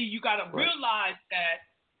said, see, you got to realize that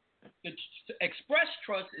the express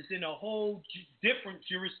trust is in a whole different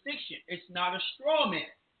jurisdiction. It's not a straw man.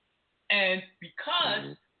 And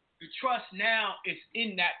because the trust now is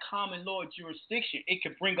in that common law jurisdiction, it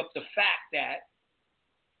can bring up the fact that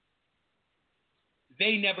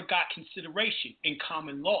they never got consideration in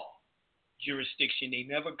common law jurisdiction. They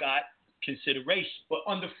never got consideration. But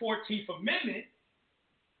under 14th Amendment,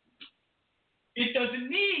 it doesn't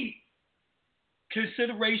need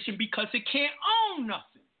consideration because it can't own nothing.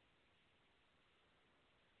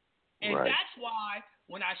 And that's why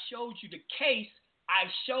when I showed you the case, I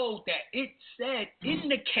showed that it said in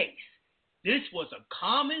the case, this was a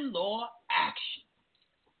common law action.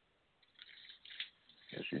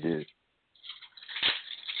 Yes, you did.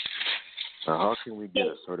 Now, how can we get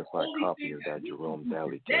a certified copy of that Jerome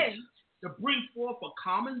Daly case? To bring forth a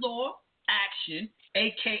common law action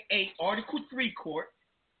a.k.a. Article 3 court,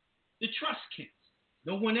 the trust can.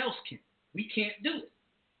 No one else can. We can't do it.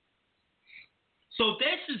 So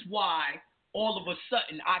this is why all of a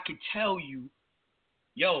sudden I could tell you,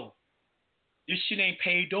 yo, this shit ain't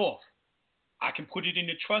paid off. I can put it in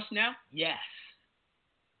the trust now? Yes.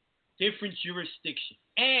 Different jurisdiction.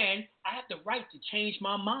 And I have the right to change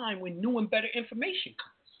my mind when new and better information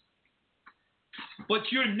comes.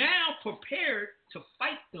 But you're now prepared to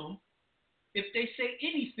fight them if they say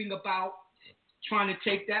anything about trying to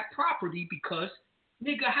take that property because,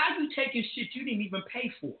 nigga, how you taking shit you didn't even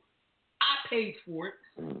pay for? I paid for it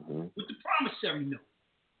with the promissory note.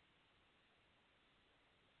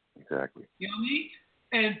 Exactly. You know what I mean?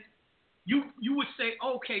 And you would say,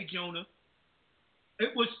 okay, Jonah,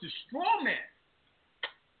 it was the straw man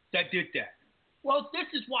that did that. Well, this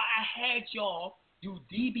is why I had y'all do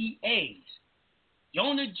DBAs.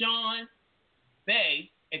 Jonah John Bay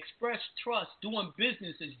Express Trust doing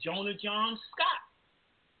business as Jonah John Scott.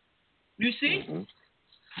 You see?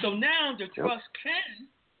 So now the trust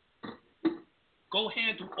can go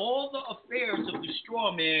handle all the affairs of the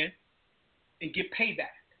straw man and get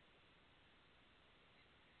payback.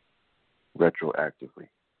 Retroactively.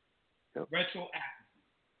 Yep. Retroactively.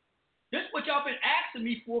 This is what y'all been asking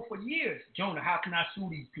me for years. Jonah, how can I sue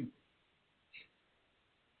these people?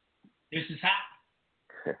 This is how.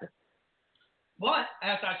 But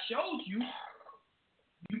as I showed you,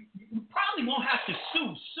 you probably won't have to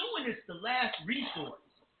sue. Suing is the last resource.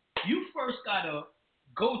 You first got to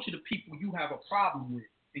go to the people you have a problem with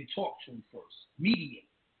and talk to them first. Mediate.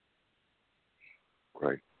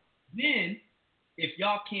 Right. Then, if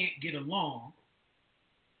y'all can't get along,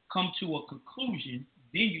 come to a conclusion,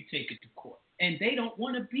 then you take it to court. And they don't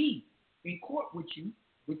want to be in court with you,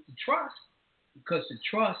 with the trust, because the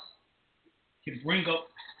trust can bring up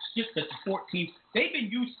shit that the 14th. They've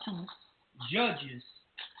been used to judges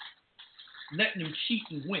letting them cheat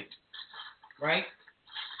and win, right?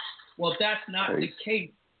 Well, that's not the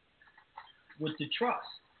case with the trust,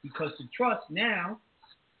 because the trust now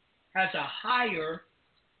has a higher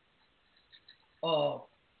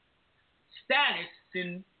status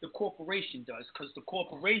than the corporation does, because the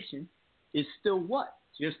corporation is still what?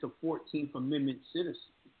 Just a 14th Amendment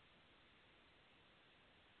citizen.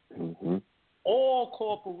 All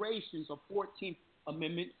corporations are 14th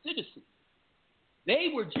Amendment citizens. They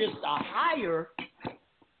were just a higher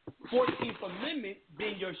 14th Amendment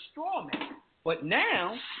than your straw man. But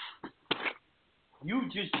now, you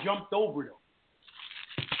just jumped over them.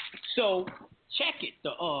 So, check it.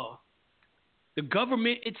 The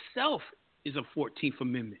government itself is a 14th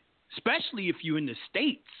Amendment, especially if you're in the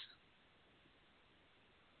States.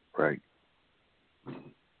 Right.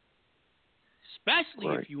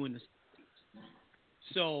 Especially if you're in the States.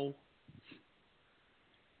 So,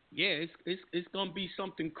 yeah, it's gonna be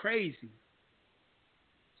something crazy,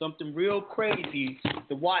 something real crazy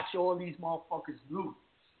to watch all these motherfuckers lose.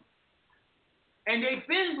 And they've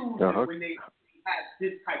been losing when they have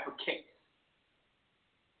this type of case.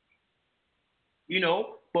 You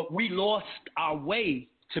know, but we lost our way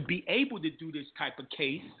to be able to do this type of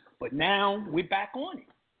case, but now we're back on it.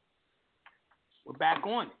 We're back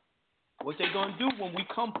on it. What they gonna do when we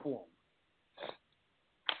come for them?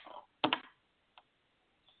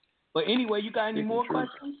 But anyway, you got any more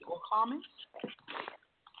questions or comments?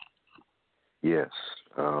 Yes.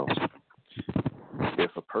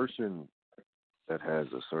 If a person that has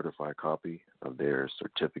a certified copy of their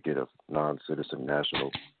certificate of non-citizen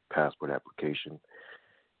national passport application,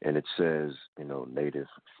 and it says, native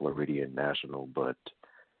Floridian national, but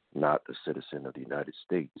not a citizen of the United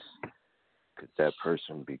States, could that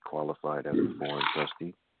person be qualified as a foreign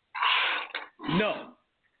trustee? No.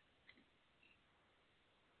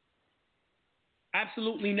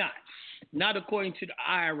 Absolutely not. Not according to the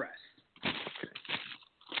IRS.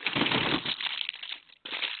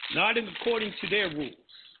 Not according to their rules.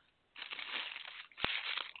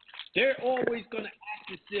 They're always going to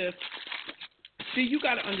act as if, see, you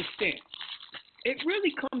got to understand, it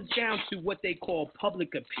really comes down to what they call public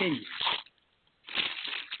opinion.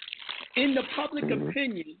 In the public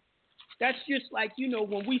opinion, that's just like,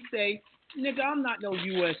 when we say, nigga, I'm not no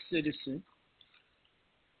U.S. citizen.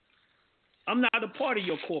 I'm not a part of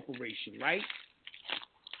your corporation, right?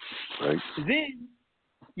 Right. Then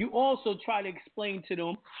you also try to explain to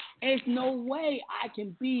them, there's no way I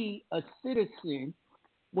can be a citizen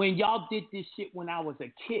when y'all did this shit when I was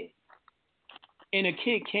a kid. And a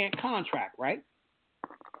kid can't contract, right?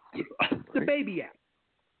 The Baby Act.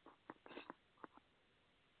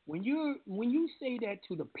 When you say that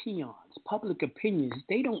to the peons, public opinions,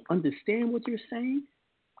 they don't understand what you're saying,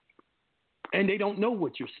 and they don't know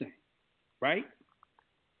what you're saying, right?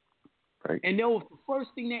 Right. And the first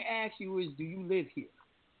thing they ask you is, do you live here?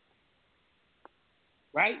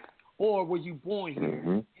 Right? Or were you born here?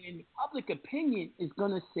 Mm-hmm. And public opinion is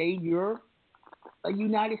going to say you're a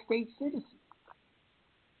United States citizen.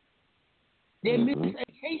 Their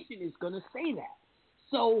miseducation is going to say that.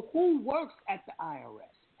 So who works at the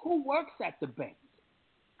IRS? Who works at the bank?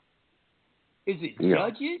 Is it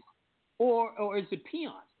judges or is it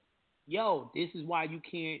peons? Yo, this is why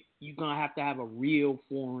you're going to have a real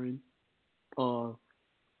foreign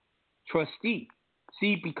trustee.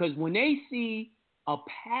 See, because when they see a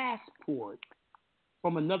passport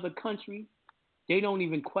from another country, they don't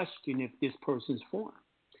even question if this person's foreign.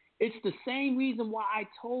 It's the same reason why I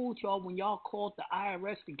told y'all when y'all called the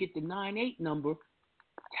IRS to get the 98 number,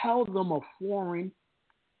 tell them a foreign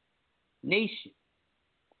nation.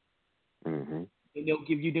 Mm-hmm. And they'll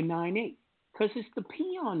give you the 98 because it's the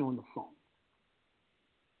peon on the phone.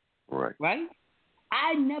 Right. Right?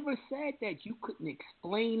 I never said that you couldn't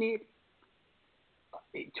explain it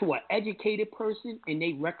to an educated person and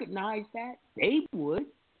they recognize that. They would.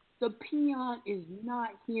 The peon is not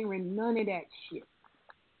hearing none of that shit.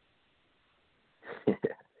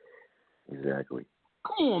 Exactly.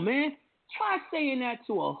 Come on, man. Try saying that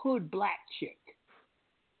to a hood black chick.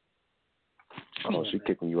 Oh, she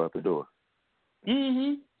kicking you out the door.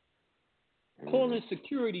 Calling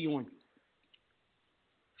security on you.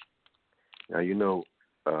 Now, you know,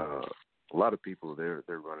 a lot of people, they're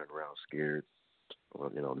running around scared,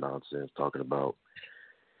 nonsense, talking about,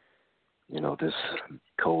 this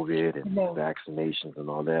COVID and vaccinations and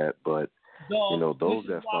all that. But, those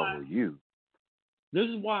that follow you. This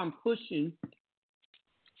is why I'm pushing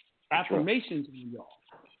affirmations on y'all.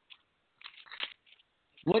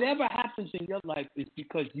 Whatever happens in your life is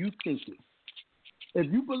because you think it. If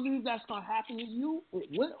you believe that's going to happen to you, it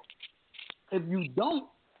will. If you don't,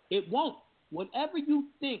 it won't. Whatever you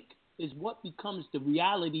think is what becomes the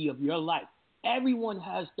reality of your life. Everyone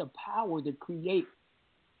has the power to create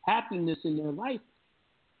happiness in their life.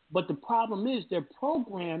 But the problem is they're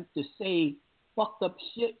programmed to say fucked up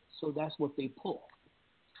shit, so that's what they pull.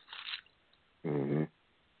 Mm-hmm.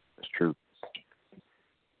 That's true.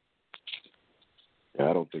 Yeah,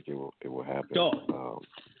 I don't think it will happen. So,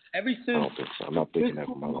 ever since I don't think so. I'm not thinking that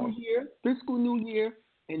for my life. Fiscal New Year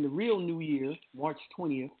and the real New Year, March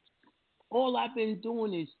 20th, all I've been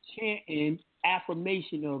doing is chanting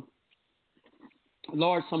affirmation of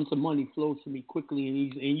large sums of money flows to me quickly and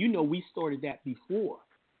easily. And we started that before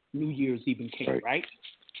New Year's even came, right?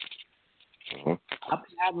 Uh-huh. I've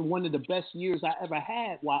been having one of the best years I ever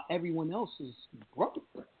had while everyone else is broke.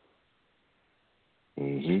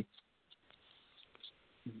 Mm-hmm.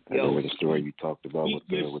 I remember the story you talked about with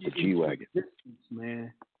the G-Wagon.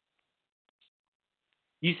 Man.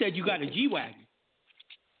 You said you got a G-Wagon.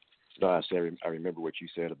 No, I said I remember what you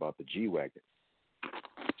said about the G-Wagon.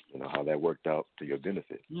 How that worked out to your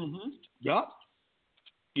benefit. Mm-hmm. Yup.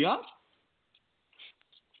 Yep.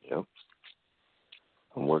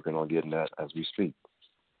 I'm working on getting that as we speak.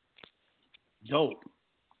 Dope.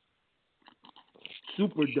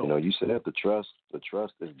 Super dope. You said that the trust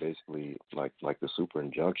is basically like the super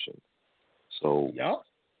injunction. So,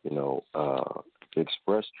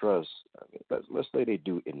 express trust. I mean, let's say they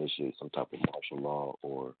do initiate some type of martial law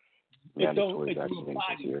or mandatory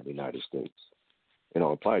vaccinations here in the United States.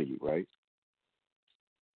 Apply to you, right?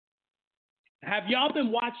 Have y'all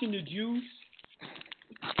been watching the Jews?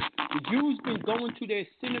 The Jews been going to their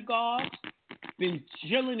synagogues, been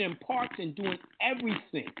chilling in parks and doing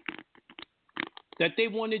everything that they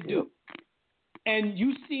want to do. And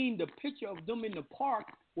you seen the picture of them in the park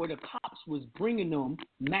where the cops was bringing them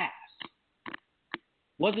masks.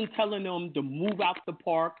 Wasn't telling them to move out the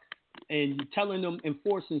park and telling them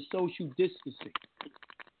enforcing social distancing.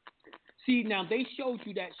 See, now they showed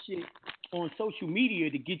you that shit on social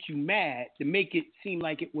media to get you mad, to make it seem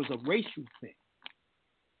like it was a racial thing.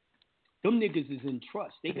 Them niggas is in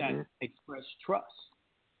trust. They got express trust.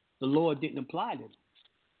 The law didn't apply to them.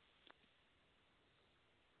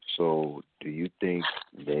 So, do you think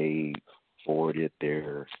they forwarded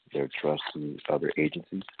their trust to other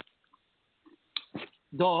agencies?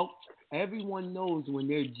 Dog, everyone knows when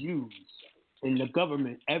they're Jews in the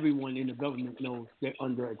government, everyone in the government knows they're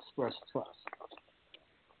under express trust.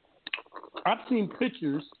 I've seen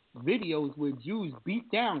pictures, videos where Jews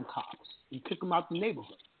beat down cops and kick them out the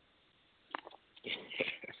neighborhood.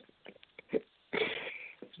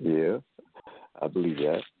 Yeah, I believe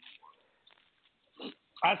that.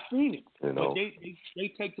 I've seen it, but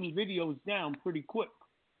they take them videos down pretty quick.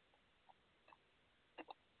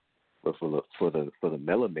 But for the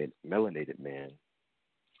melanated man,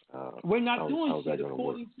 we're not doing shit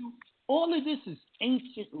according to. All of this is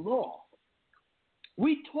ancient law.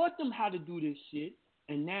 We taught them how to do this shit,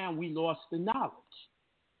 and now we lost the knowledge.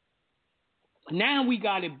 Now we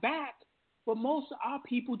got it back, but most of our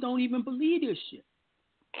people don't even believe this shit.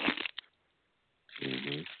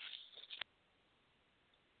 Mm-hmm.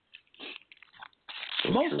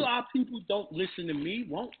 Most of our people don't listen to me,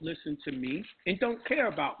 won't listen to me, and don't care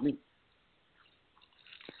about me.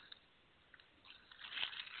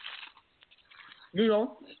 You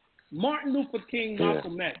know, Martin Luther King,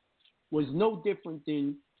 Malcolm X was no different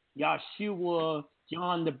than Yeshua,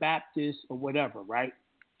 John the Baptist, or whatever, right?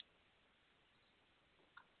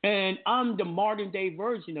 And I'm the modern day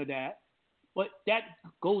version of that. But that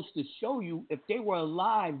goes to show you, if they were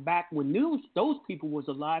alive back when those people was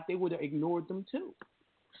alive, they would have ignored them too.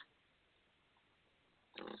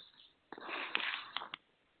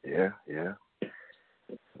 Yeah.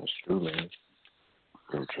 That's true, man.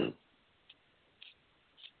 So true.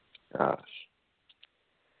 Gosh.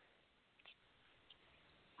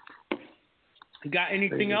 You got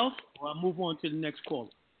anything else? Or I'll move on to the next caller.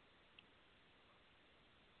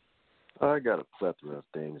 I got a plethora of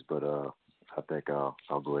things, but I think I'll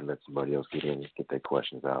go ahead and let somebody else get in and get their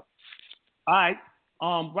questions out. All right.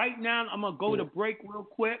 Right now, I'm going to go to break real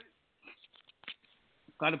quick.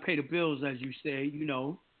 Got to pay the bills, as you say, you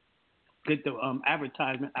know, get the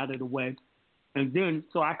advertisement out of the way. And then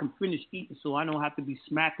so I can finish eating so I don't have to be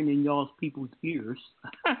smacking in y'all's people's ears.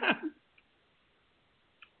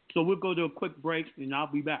 So we'll go to a quick break, and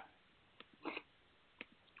I'll be back.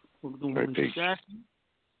 We're going to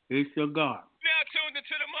it's your God. Now tuned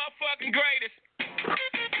into the motherfucking greatest.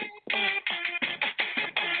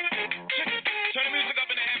 Turn the music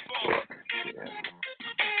up in the headphones.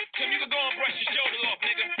 Tim, you can go and brush your shoulders off,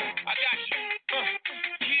 nigga. I got you.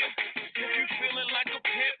 Yeah. If you feeling like a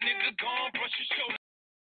pimp, nigga, go and brush your shoulders.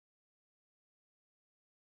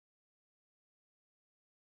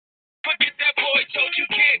 Forget that boy told you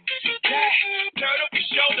kick. Turn up your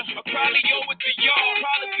shoulder. I'll probably go with the yard.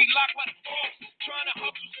 Probably be locked by the force. Trying to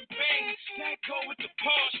hustle some things. That go with the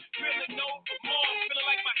pause. Feeling no remorse. Feeling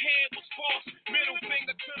like my hand was false. Middle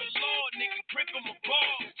finger to the Lord, nigga. Grip him a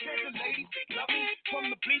ball. Said the ladies, they love me. From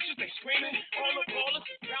the bleachers, they screaming. All the ballers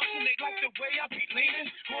is bouncing. They like the way I be leaning.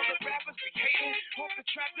 All the rappers be hating. Off the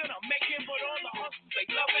track that I'm making. But all the hustlers, they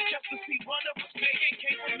love it. Just to see one of us making.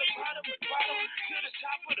 Came from the bottom to the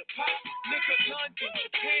top of the pop. Nigga, London,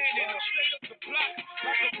 Japan, and I'm straight up the block.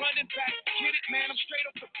 Like a running back. Get it, man, I'm straight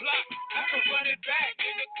up the block. I can run it back,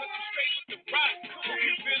 nigga, cause I'm straight with the rock. If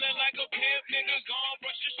you feeling like a pimp, nigga, gone,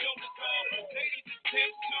 brush your shoulders off. Ladies is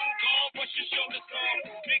pimps too, gone, brush your shoulders off.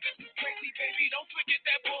 Niggas is crazy, baby, don't forget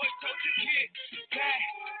that boy told you kid. That,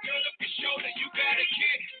 turn up your shoulder, you got a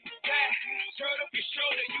kid. That, turn up your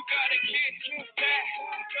shoulder, you got a kid. That,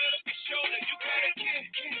 turn up your shoulder, you got a kid.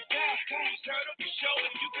 That, turn up your shoulder,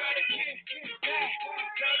 you got a kid. That,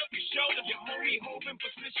 turn up your shoulder, your homie holding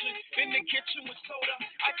position in the kitchen with soda.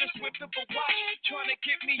 I just whipped up a watch, trying to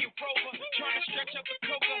get me a rover, trying to stretch up the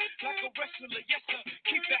coca like a wrestler, yes sir.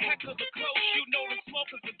 Keep the heck of the close, you know the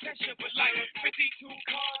smoke is attention, but like 52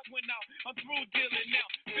 cars went out, I'm through dealing now.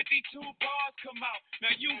 52 bars come out,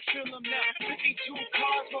 now you feel them now. 52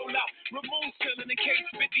 cars roll out, remove ceiling in case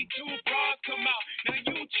 52 bars come out. Now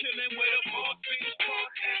you chilling with a boss bitch,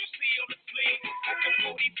 boss MC on the sleeve, like a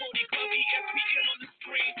 40-40 club, ESPN on the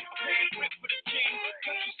screen. I pay a grip for the jeans,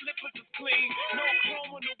 cut your slippers is clean, no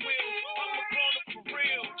chrome on the wheels. I'm a grown-up for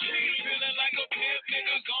real. G feeling like a pimp,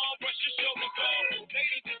 nigga. Gone, brush your shoulders off.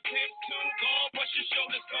 Ladies is pimp too. Gone, brush your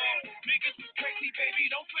shoulders off. Niggas is crazy, baby.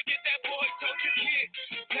 Don't forget that boy told you kid.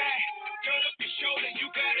 That, turn up your shoulder, you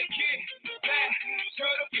got a kid. That,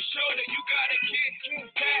 turn up your shoulder, you got a kid.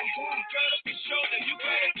 That, turn up your shoulder, you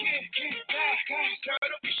got a kid. That, turn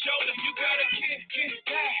up your shoulder, you got a kid.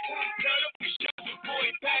 That, turn up your shoulder, boy.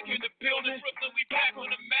 Back in the building, Brooklyn, we back on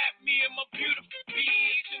the map. Me and my beautiful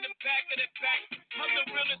bees in the back of the back. I'm the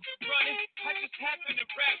realest running. I just happen to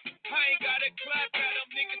rap. I ain't got a clap at them.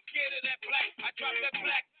 Niggas scared of that black. I dropped that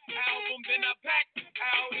black album, then I back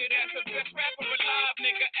out it as the best rapper alive.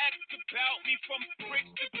 Nigga, ask about me from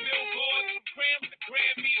bricks to billboards, from grams to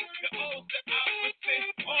Grammys, the O's to opposite.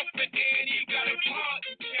 Off the end, you got a part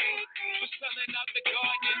and chain. For selling out the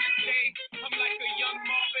garden in the day. I'm like a young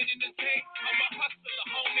Marvin in the day. I'm a hustler,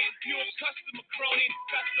 homie. You a customer crony.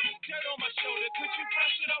 Got some dirt on my shoulder. Could you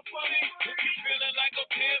brush it off for me? If you feeling like a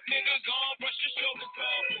pimp, nigga, gone, brush your shoulders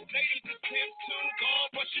off. Ladies is pimp too, gone,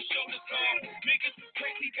 brush your shoulders off. Niggas is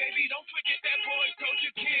crazy, baby, don't forget that boy told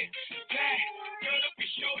you kid. That, turn up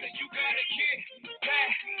your shoulder, you got a kid. That,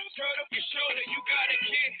 turn up your shoulder, you got a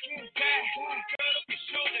kid. That, turn up your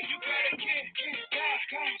shoulder, you got a kid. That,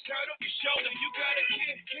 turn up your shoulder, you got a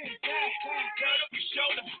kid. That, turn up your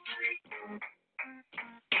shoulder.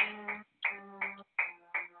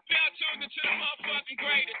 to the motherfucking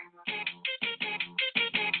greatest.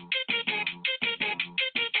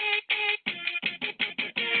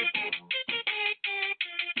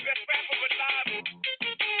 Best rapper alive.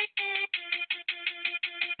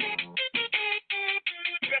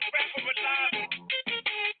 Best rapper alive.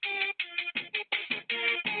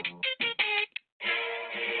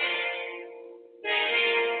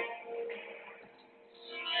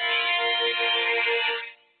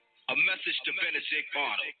 A message to Benedict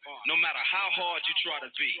Arnold. No matter how hard you try to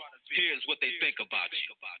be, here's what they think about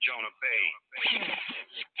you. Jonah Bay.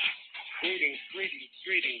 Greetings.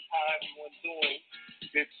 How everyone doing?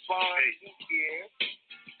 It's fine here.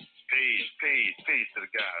 Peace to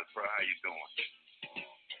the guys, bro. How you doing?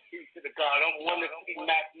 Peace to the God. I'm wonderfully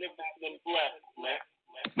magnificent and blessed, man.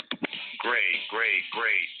 Great.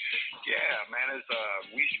 Yeah, man, it's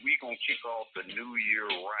we gonna kick off the new year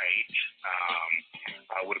right.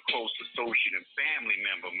 With a close associate and family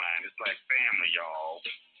member of mine. It's like family, y'all.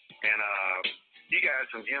 And he got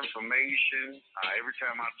some information. Every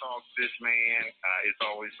time I talk to this man, it's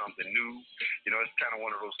always something new. You know, it's kind of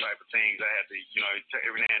one of those type of things I have to, you know,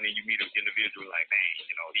 every now and then you meet an individual like, man,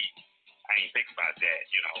 you know, I ain't think about that,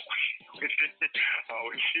 you know.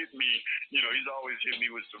 Always hit me, you know, he's always hit me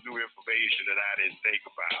with some new information that I didn't think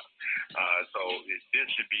about. So this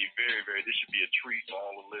should be this should be a treat for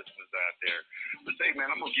all the listeners out there. But say,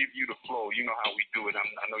 man, I'm going to give you the flow. You know how we do it. I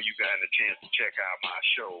know you got a chance to check out my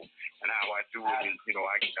show. And how I do it is, you know,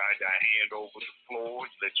 I hand over the floor,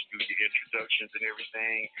 let you do your introductions and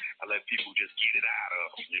everything. I let people just get it out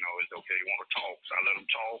of them. You know, it's okay, you want to talk. So I let them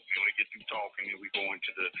talk. And when they get through talking, then we go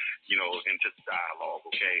into the, you know, into the dialogue,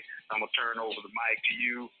 okay? I'm going to turn over the mic to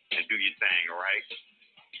you and do your thing, all right?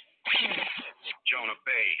 Jonah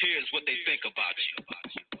Bay, here's what they think about you.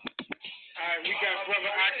 All right, we got Brother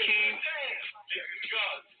Akeem.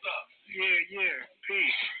 Yeah,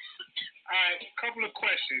 peace. All right, a couple of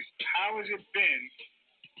questions. How has it been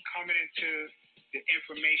coming into the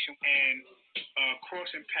information and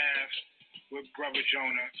crossing paths with Brother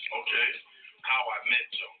Jonah? Okay, how I met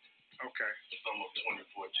Jonah. Okay. Summer of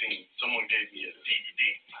 2014. Someone gave me a DVD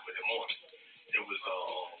with him on it. It was a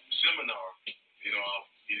seminar, you know,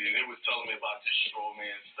 and they was telling me about this straw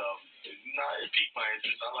man stuff. It piqued my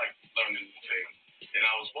interest. I like learning new things. And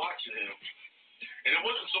I was watching him, and it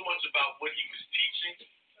wasn't so much about what he was teaching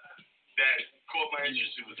that caught my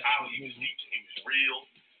interest. It was how he was teaching. He was real.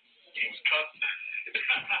 He was cussing. He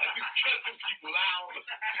was cussing people out.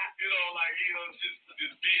 You know, like, you know,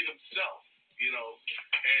 just being himself, you know.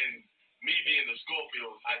 And me being a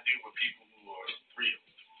Scorpio, I deal with people who are real.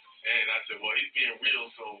 And I said, well, he's being real,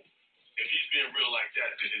 so if he's being real like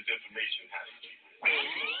that, then his information has to be real.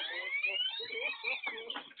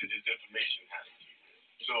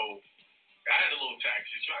 So I had a little tax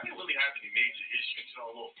issue. I didn't really have any major issues. You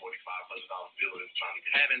know, a little $4,500 bill and trying to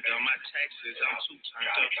get. I haven't done my taxes. I'm too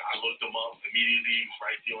tired. I looked them up immediately. It was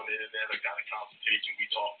right there on the internet. I got a consultation. We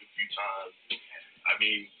talked a few times. I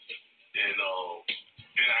mean, and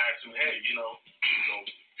then I asked him, hey, you know,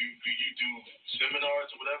 do you do seminars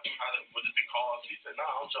or whatever? What does it cost? He said, no,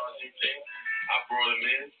 I don't charge anything. I brought him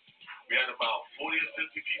in. We had about 40 or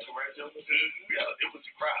 50 people right there. It was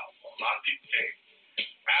a crowd. A lot of people came.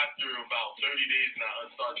 After about 30 days now, I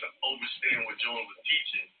started to understand what Jonah was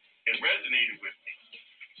teaching. It resonated with me.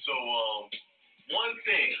 So one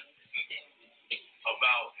thing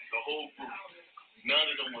about the whole group, none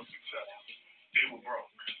of them was successful. They were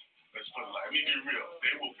broke. Let's put it like, let me be real.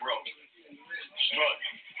 They were broke,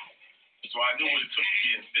 struggling. So I knew what it took to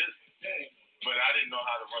be in business, but I didn't know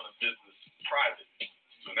how to run a business privately.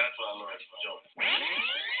 So that's what I learned from Jonah.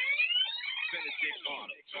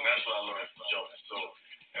 So,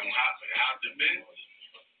 and how's it been?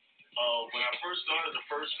 When I first started, the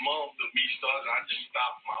first month of me starting, I just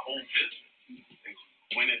stopped my whole business and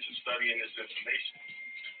went into studying this information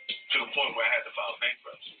to the point where I had to file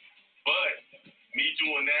bankruptcy. But me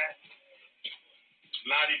doing that,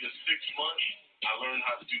 not even 6 months, I learned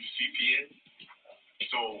how to do the CPN.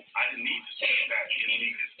 So I didn't need to switch back and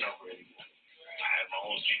leave this number anymore. I had my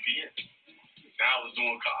own CPN. Now I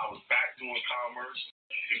was back doing commerce.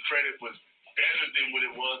 The credit was better than what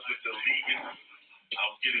it was with the legal. I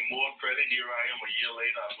was getting more credit. Here I am a year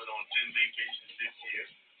later. I went on 10 vacations this year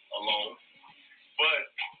alone. But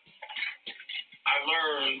I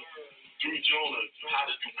learned through Jonah how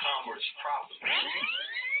to do commerce properly.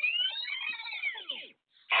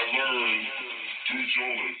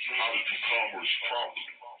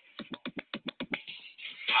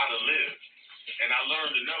 How to live. And I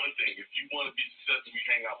learned another thing. If you want to be successful, you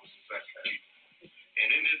hang out with successful people. And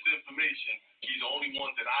in this information, he's the only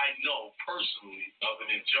one that I know personally, other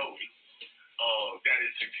than Joey, that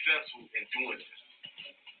is successful in doing this.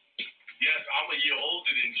 Yes, I'm a year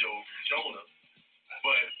older than Jonah,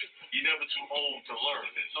 but you're never too old to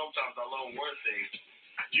learn. And sometimes I learn one thing.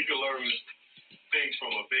 You can learn things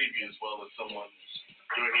from a baby as well as someone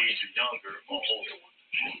your age or younger or older.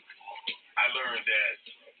 I learned that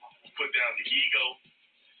put down the ego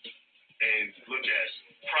and look at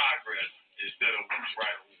progress instead of who's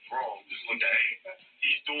right or who's wrong. Just look at, hey,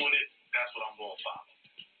 he's doing it, that's what I'm going to follow.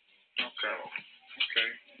 Okay.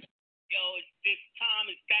 Yo, it's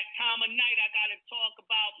that time of night. I gotta talk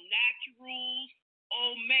about Naturals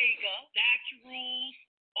Omega. Naturals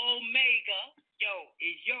Omega. Yo,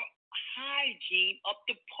 is your hygiene up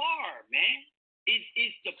to par, man? Is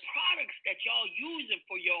the products that y'all using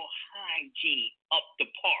for your hygiene up to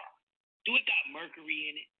par? Do it got mercury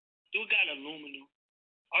in it? Do it got aluminum?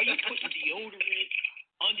 Are you putting deodorant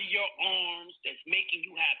under your arms that's making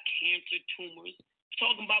you have cancer tumors?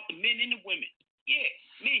 Talking about the men and the women. Yeah,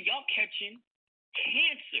 men, y'all catching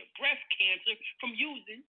cancer, breast cancer from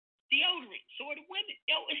using deodorant. So are the women.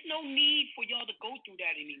 Yo, it's no need for y'all to go through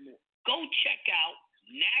that anymore. Go check out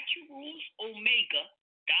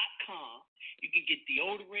naturalsomega.com. You can get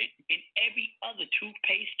deodorant and every other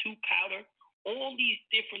toothpaste, tooth powder, all these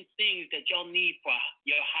different things that y'all need for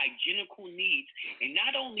your hygienical needs. And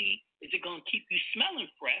not only is it going to keep you smelling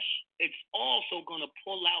fresh, it's also going to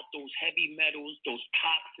pull out those heavy metals, those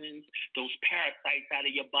toxins, those parasites out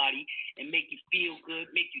of your body and make you feel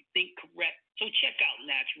good, make you think correct. So check out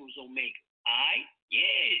Naturals Omega. All right?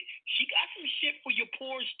 Yeah, she got some shit for your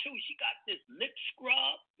pores too. She got this lip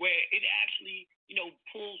scrub where it actually,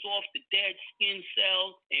 pulls off the dead skin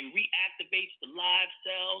cells and reactivates the live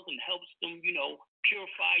cells and helps them,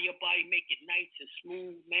 purify your body, make it nice and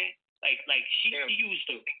smooth, man. Like she used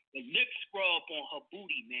the lip scrub on her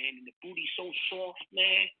booty, man, and the booty so soft,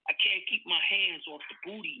 man. I can't keep my hands off the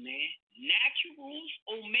booty, man.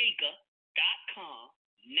 Naturalsomega.com.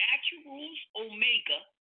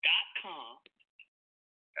 Naturalsomega.com.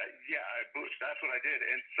 That's what I did.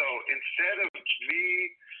 And so instead of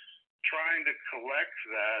me trying to collect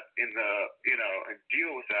that and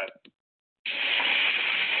deal with that.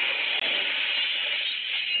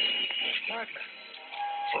 Madman.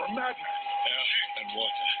 For a madman. Air and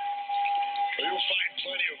water. You'll find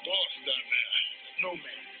plenty of both down there. No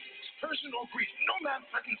man. Person or priest. No man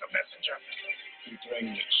threatens a messenger. We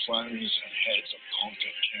bring the sons and heads of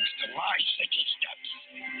conquered kings to my city steps.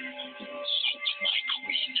 Insult my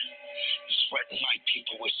queen. Threaten my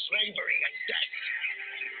people with slavery and death.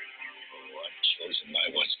 Oh, I've chosen my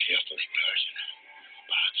words carefully, Persian.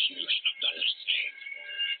 Perhaps you should have done the same.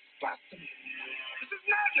 Blasphemy. This is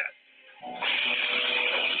madness.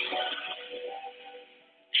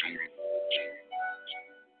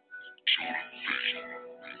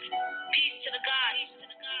 Peace to the gods.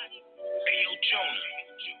 Hey, yo, Jonah.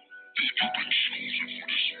 You've been chosen for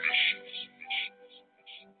this mission.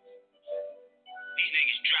 These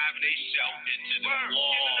niggas driving themselves into the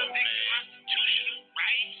wall, man. Constitutional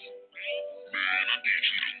rights. Man, I need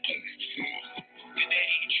you to pull me through. Cause they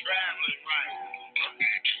ain't traveling right. I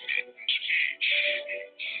need you to teach.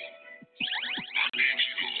 I need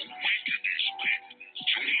you to awaken these people.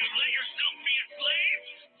 Do you let yourself be a slave?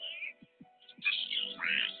 This is the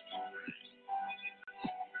race.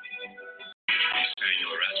 You say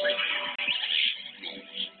you'll arrest me?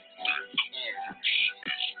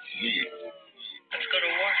 Let's go to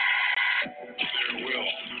war. There will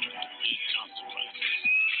be consequences.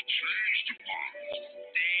 Change the world.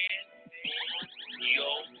 Stand on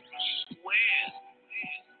your square.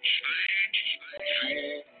 Change your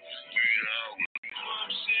reality. You know what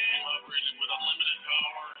I'm saying? Operating with unlimited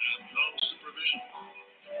power and no supervision.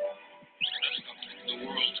 That's something the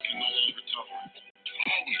world can no longer tolerate.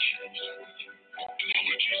 Apologies.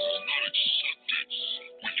 Apologies is not accepted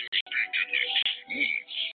when you speak in this room.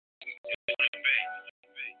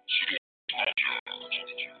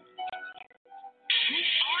 Who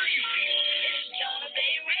are you people? Jonah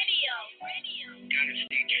Bay Radio. Gotta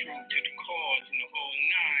stay true to the cause and the whole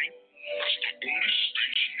nine. That's the only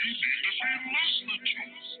station you need to be listening to.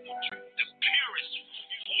 The purest,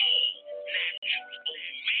 full, natural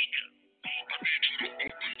Omega. I need you to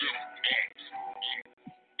open them up.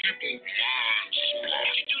 People minds.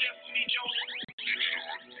 Can you do that for me, Jonah?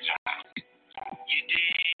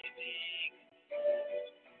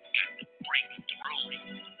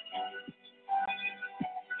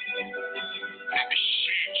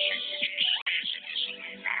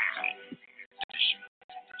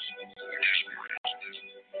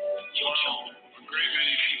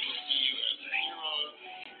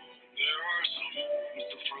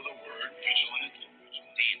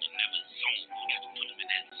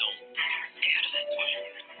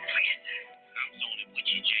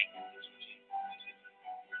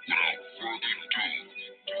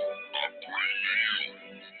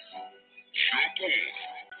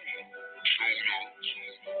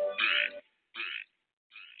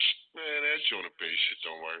 that Jonah-based shit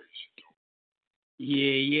don't work.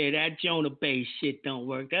 Yeah, that Jonah-based shit don't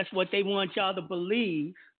work. That's what they want y'all to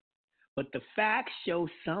believe. But the facts show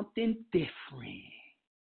something different.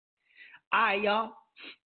 All right, y'all.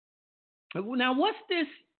 Now, what's this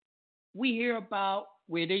we hear about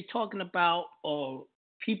where they talking about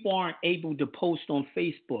people aren't able to post on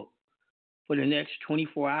Facebook for the next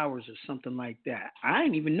 24 hours or something like that? I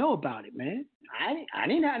didn't even know about it, man. I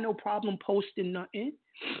didn't have no problem posting nothing.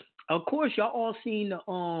 Of course, y'all all seen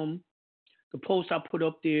the post I put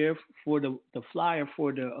up there for the flyer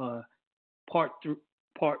for the part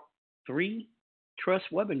 3 trust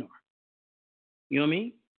webinar. You know what I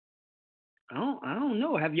mean? I don't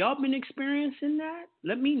know. Have y'all been experiencing that?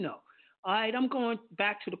 Let me know. All right, I'm going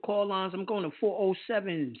back to the call lines. I'm going to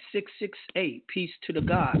 407-668. Peace to the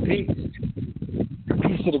God. Peace.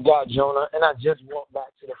 Peace to the God, Jonah. And I just walked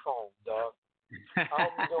back to the phone, dog. I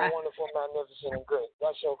hope you're doing wonderful, magnificent, and great.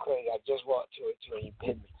 That's so crazy. I just walked to it, too, and you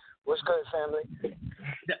hit me. What's good, family?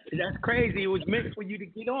 That's crazy. It was meant for you to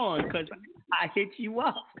get on because I hit you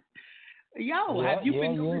up. Yo, have you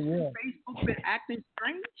been noticing Facebook been acting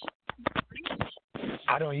strange?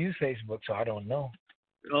 I don't use Facebook, so I don't know.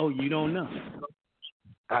 Oh, you don't know?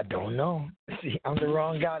 I don't know. See, I'm the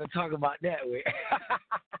wrong guy to talk about that with.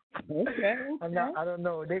 Okay. I don't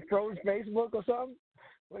know. They froze Facebook or something?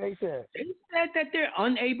 What they said? They said that they're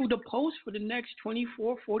unable to post for the next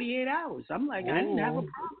 24, 48 hours. I'm like, I didn't have a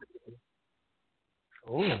problem.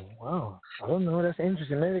 Oh, wow. I don't know. That's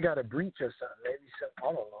interesting. Maybe they got a breach or something. Maybe something.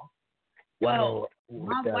 I don't know. Well,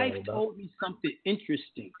 my wife told me something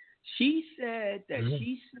interesting. She said that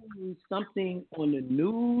she's seeing something on the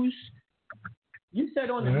news. You said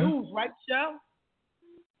on the news, right, Shell?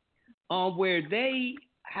 Where they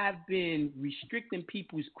have been restricting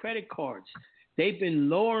people's credit cards. They've been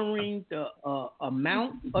lowering the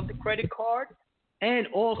amount of the credit card and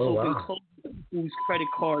also been closing people's credit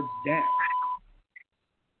cards down.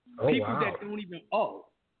 People that don't even owe.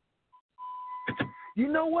 You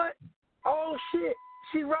know what? Oh, shit.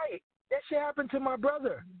 She right. That shit happened to my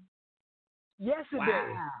brother. Yesterday.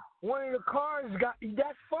 Wow. One of the cars got,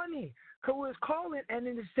 that's funny. Because we was calling and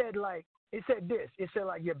then it said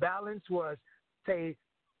your balance was, say,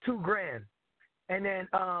 $2,000. And then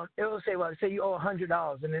it will say, well, say you owe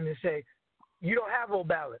 $100. And then it say, you don't have no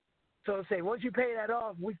balance. So it'll say, once you pay that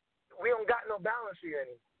off, we don't got no balance for you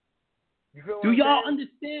anymore. You feel what Do I'm y'all saying?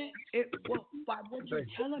 understand? Well, by what you're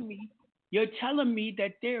telling me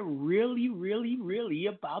that they're really, really, really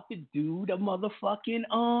about to do the motherfucking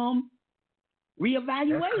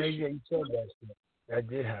reevaluation. That's crazy that you said that shit. That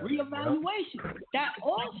did happen. Reevaluation. That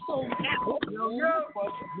also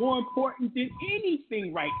more important than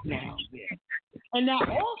anything right now. There. And that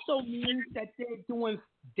also means that they're doing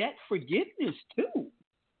debt forgiveness too.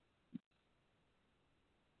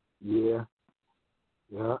 Yeah.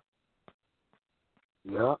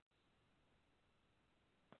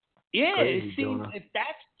 Yeah, crazy, it seems Jonah. if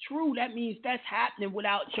that's true, that means that's happening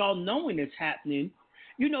without y'all knowing it's happening.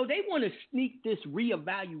 You know, they want to sneak this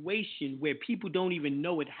reevaluation where people don't even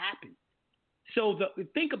know it happened. So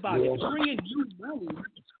think about it. Bringing new money,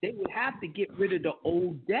 they would have to get rid of the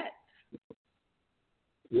old debt.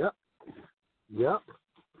 Yep.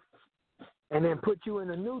 And then put you in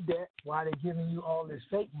a new debt while they're giving you all this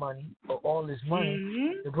fake money or all this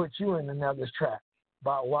money to put you in another trap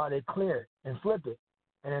while they clear it and flip it.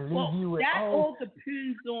 And then leave you with all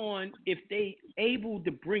depends on if they able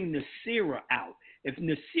to bring Nasira out. If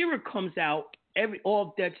Nasira comes out,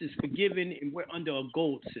 all debts is forgiven and we're under a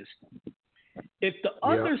gold system. If the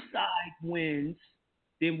other side wins,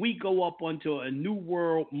 then we go up onto a new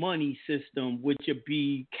world money system, which would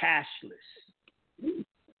be cashless.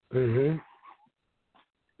 You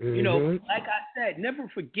know, like I said, never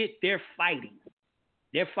forget they're fighting.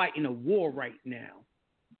 They're fighting a war right now.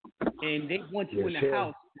 And they want you in the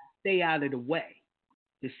house to stay out of the way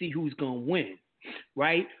to see who's going to win,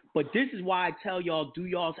 right? But this is why I tell y'all, do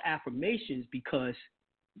y'all's affirmations, because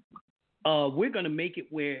we're going to make it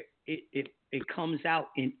where it comes out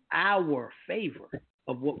in our favor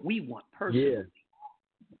of what we want personally. Yeah.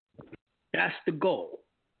 That's the goal.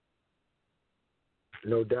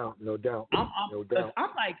 No doubt. I'm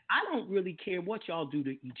like, I don't really care what y'all do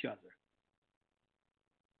to each other.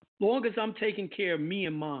 Long as I'm taking care of me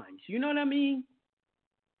and mine. You know what I mean?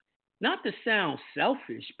 Not to sound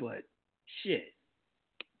selfish, but shit.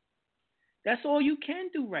 That's all you can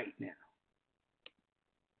do right now.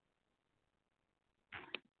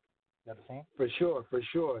 For sure,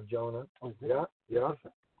 Jonah. Yeah.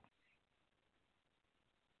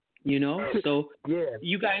 You know, so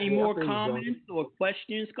you got any more comments Jonah. or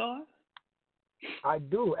questions, Scott? I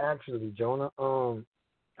do actually, Jonah.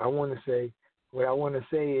 I want to say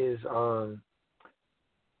is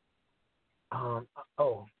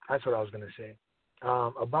that's what I was going to say.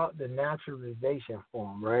 About the naturalization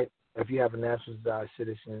form, right? If you have a naturalized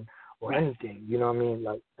citizen or anything, you know what I mean?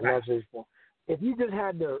 Like a naturalization form. If you just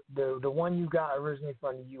had the one you got originally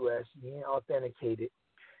from the U.S., you didn't authenticate it,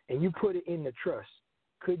 and you put it in the trust,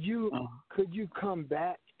 could you come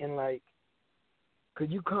back and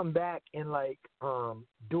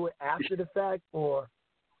do it after the fact, or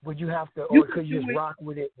would you have to, or could you just rock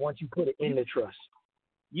with it once you put it in the trust?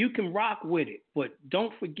 You can rock with it, but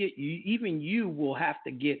don't forget, you will have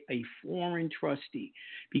to get a foreign trustee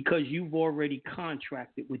because you've already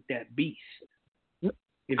contracted with that beast. I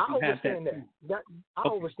understand that. I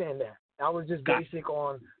understand that. I was just basic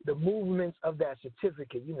on the movements of that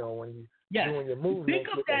certificate. You know, when you're doing your movements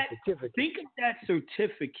with that certificate. Think of that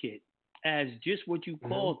certificate as just what you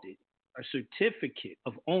called it, a certificate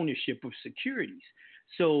of ownership of securities.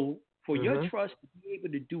 So for your trust to be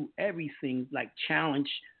able to do everything like challenge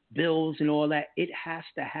bills and all that, it has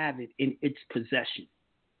to have it in its possession,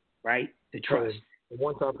 right? The trust.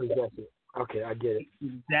 Once I possess it. Okay, I get it.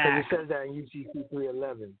 Exactly. Because it says that in UCC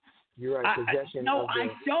 311. You're right, possession of the... I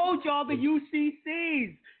showed y'all the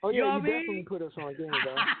UCCs. Oh, yeah, you mean? definitely put us on game,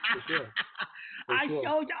 guys. For sure. I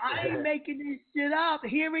showed you. I ain't making this shit up.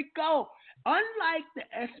 Here it go. Unlike the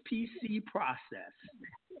SPC process,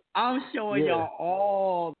 I'm showing y'all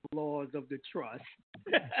all the laws of the trust.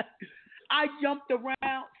 I jumped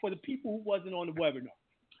around for the people who wasn't on the webinar.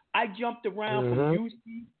 I jumped around from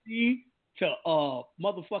UCC to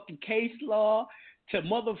motherfucking case law to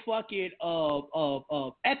motherfucking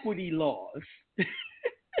equity laws.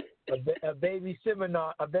 a baby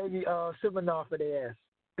seminar for their ass.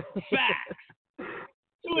 Facts.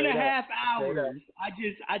 2.5 hours. I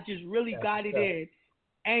just really got it in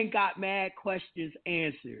and got mad questions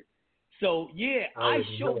answered. So yeah, I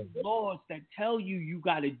showed laws that tell you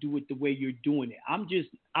got to do it the way you're doing it. I'm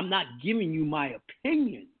not giving you my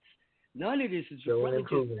opinions. None of this is the brother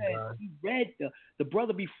just said he read the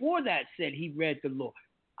brother before that said he read the law.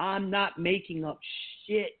 I'm not making up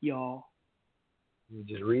shit, y'all. You're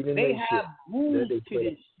just reading They have shit. rules to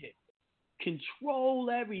this shit.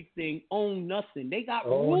 Control everything, own nothing. They got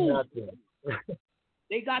rules.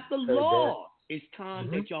 They got the law. It's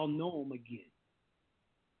time that y'all know them again.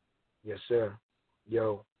 Yes, sir.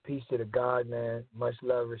 Yo, peace to the God, man. Much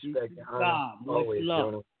love, respect, and honor. God, always,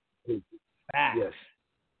 love. Peace. Facts. Yes.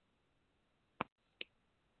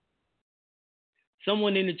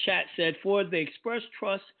 Someone in the chat said, for the express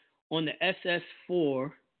trust on the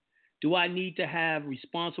SS4, do I need to have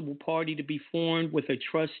responsible party to be formed with a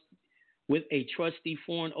trustee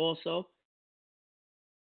formed also?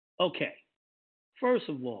 Okay. First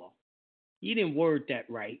of all, you didn't word that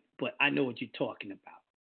right, but I know what you're talking about.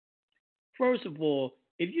 First of all,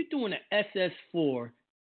 if you're doing an SS4,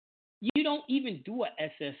 you don't even do a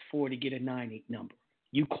SS4 to get a 98 number.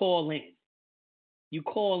 You call in.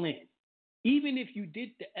 Even if you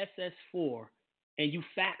did the SS4 and you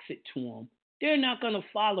fax it to them, they're not going to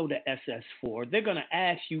follow the SS4. They're going to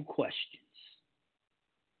ask you questions.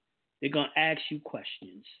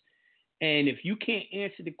 And if you can't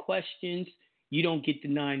answer the questions, you don't get the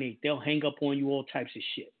 98. They'll hang up on you, all types of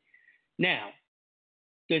shit. Now,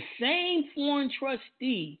 the same foreign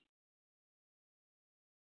trustee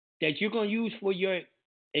that you're going to use for your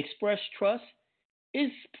express trust is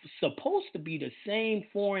supposed to be the same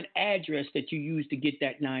foreign address that you use to get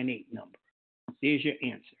that 98 number. There's your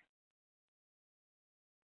answer.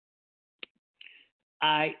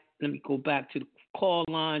 Let me go back to the call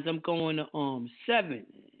lines. I'm going to 718-926.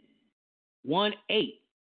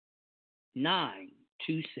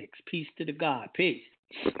 Peace to the God. Peace.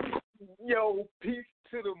 Yo, peace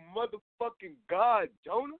to the motherfucking God,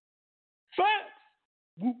 Jonah. Facts.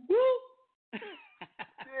 Woo woo.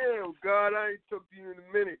 Damn, God, I ain't talked to you in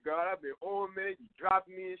a minute, God. I've been on, man. You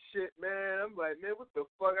dropping me and shit, man. I'm like, man, what the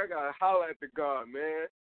fuck? I gotta holler at the God, man.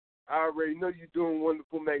 I already know you're doing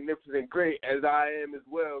wonderful, magnificent, great, as I am as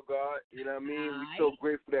well, God. You know what I mean? We're so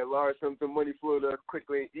grateful that large sums of money flow to us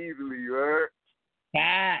quickly and easily, you heard?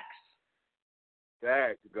 Facts.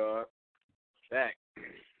 Facts, God. Facts.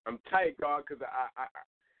 I'm tight, God, because I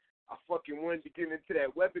fucking wanted to get into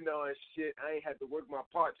that webinar and shit. I ain't had to work my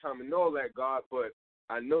part-time and all that, God, but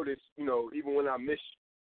I noticed, you know, even when I miss,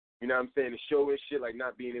 you know what I'm saying, the show and shit, like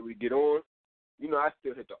not being able to get on, you know, I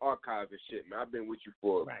still hit the archives and shit, man. I've been with you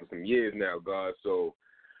for some years now, God, so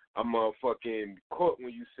I'm fucking caught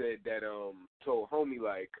when you said that, told homie,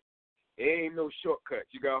 like, it ain't no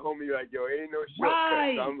shortcuts. You got homie like, yo, it ain't no shortcuts.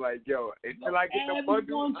 Right. So I'm like, yo, until I get the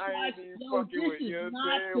bundle, I ain't even fucking with you. This is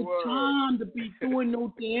not the time to be doing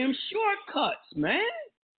no damn shortcuts, man.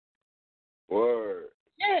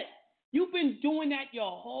 been doing that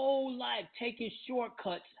your whole life, taking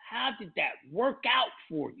shortcuts. How did that work out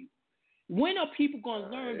for you? When are people going to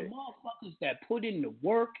learn the motherfuckers that put in the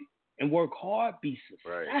work and work hard be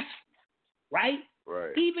successful, right?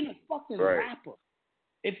 Even a fucking rapper.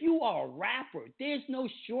 If you are a rapper, there's no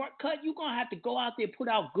shortcut. You're going to have to go out there, put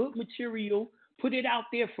out good material, put it out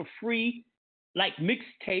there for free, like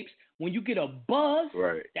mixtapes. When you get a buzz,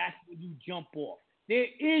 that's when you jump off. There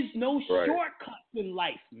is no shortcuts in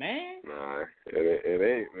life, man. Nah, it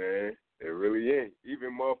ain't, man. It really ain't.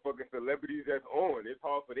 Even motherfucking celebrities that's on, it's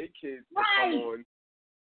hard for their kids to come on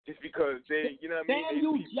just because they, you know what I mean?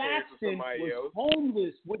 Samuel Jackson was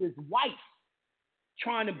homeless with his wife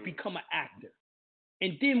trying to become an actor.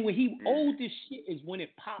 And then when he old as shit is when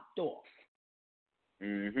it popped off.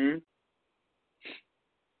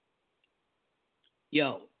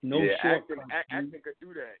 Yo, acting could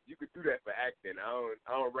do that. You could do that for acting. I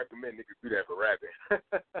don't recommend niggas do that for rapping.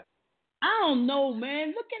 I don't know, man.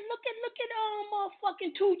 Look at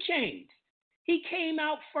motherfucking 2 Chainz. He came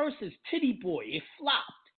out first as Titty Boy. It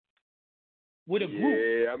flopped with a group.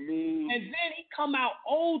 Yeah, I mean. And then he come out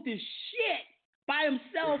old as shit by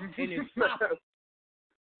himself and it flopped.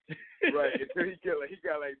 Right, until he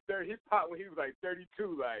got like 30. He popped when he was like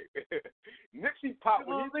 32. Like Nipsey popped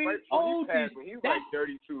when he was like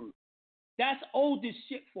 32. That's old as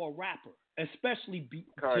shit for a rapper, especially to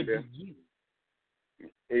begin.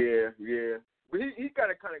 Yeah. But he kind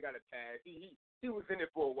of got a tag. He was in it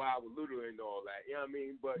for a while with Luda and all that. You know what I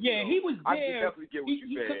mean? But yeah, he was there. I can definitely get what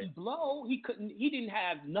he couldn't blow. He didn't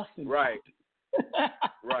have nothing. Right.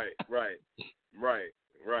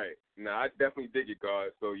 Right. Nah, I definitely dig it,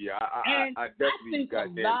 God. So yeah, I definitely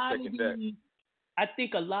goddamn second that. I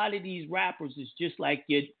think a lot of these rappers is just like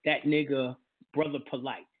that nigga Brother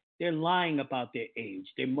Polite. They're lying about their age.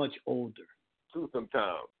 They're much older. Too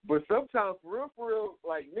sometimes, but sometimes for real,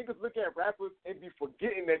 like niggas look at rappers and be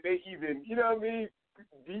forgetting that they even, you know what I mean,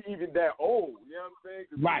 be even that old. You know what I'm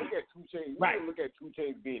saying? Right. Look at 2 Chainz. You look at 2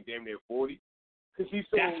 Chainz being damn near 40. Cause he's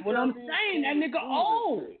so. That's what I'm saying. That nigga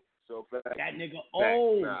old. So that nigga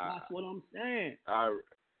old. Nah. That's what I'm saying. I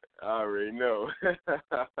already know.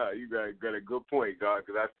 You got a good point, God,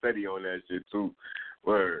 because I study on that shit too.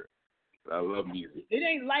 Word. I love music. It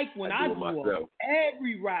ain't like when I grew up,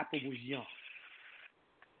 every rapper was young.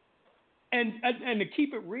 And to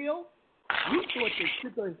keep it real, we thought the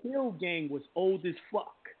Sugar Hill Gang was old as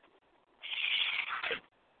fuck.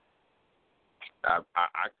 I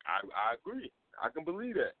agree. I can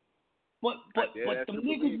believe that. But the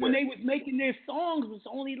niggas when they was making their songs was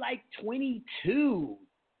only like 22,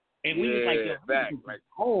 and we was like, yo, back, like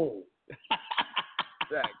old.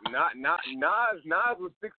 Back. Nas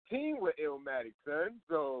was 16 with Illmatic, son.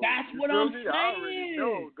 So that's what I'm saying. I already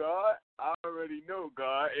know,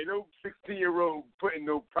 God. Ain't no 16-year-old putting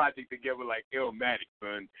no project together like Illmatic,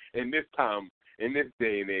 son. In this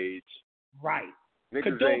day and age. Right.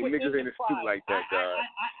 Niggas ain't astute like that, God.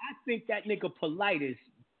 I think that nigga Polite is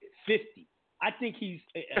 50. I think he's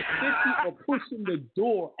 50 or pushing the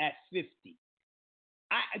door at 50.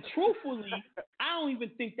 Truthfully, I don't even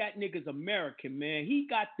think that nigga's American, man. He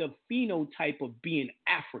got the phenotype of being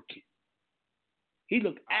African. He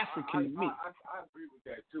looked African to me. I agree with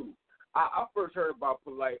that too. I first heard about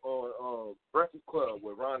Polite on Breakfast Club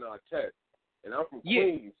with Ron Artest, and I'm from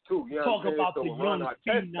Queens too. You know Talk what I'm about saying? the young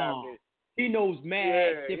phenom. He knows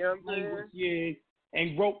mad different languages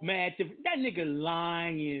and wrote mad different. That nigga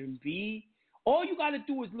lying, B. All you gotta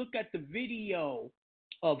do is look at the video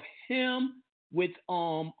of him with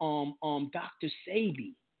Dr.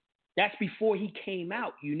 Sabi. That's before he came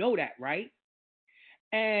out. You know that, right?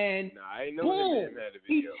 And I ain't know boom, that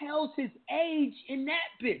he tells his age in that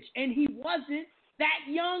bitch, and he wasn't that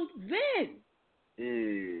young then.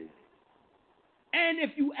 And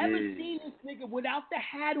if you ever seen this nigga without the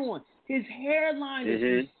hat on, his hairline is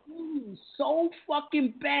receding so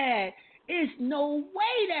fucking bad. It's no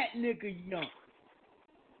way that nigga young.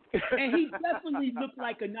 And he definitely looked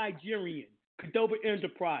like a Nigerian. Kadoba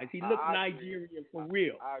Enterprise. He looked Nigerian for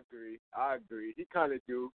real. I agree. He kind of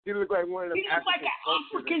do. He look like one of them. He looks like an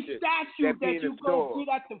African statue that you go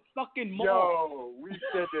get at the fucking mall. Yo, we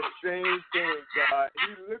said the same thing, God.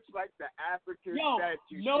 He looks like the African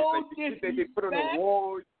statue. No shit, like the shit that they put on the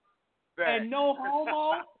walls. And no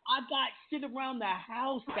homo, I got shit around the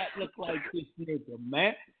house that look like this nigga,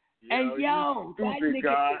 man. That nigga is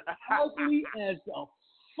ugly as a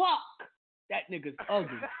fuck. That nigga's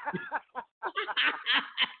ugly.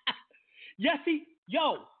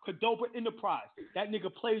 Kadoba Enterprise. That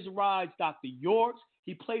nigga plagiarized Dr. York's.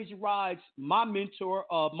 He plagiarized my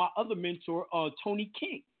other mentor, Tony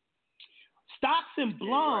King. Stocks and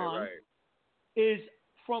Blonde is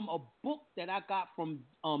from a book that I got from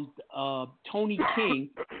Tony King,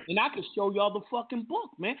 and I can show y'all the fucking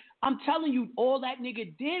book, man. I'm telling you, all that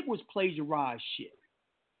nigga did was plagiarize shit.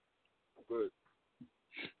 Good.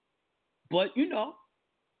 But you know,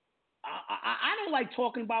 I don't like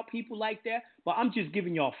talking about people like that, but I'm just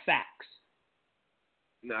giving y'all facts.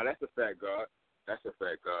 Nah, that's a fact, God. That's a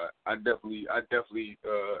fact, God. I definitely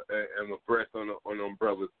am impressed on them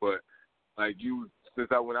brothers, but like you,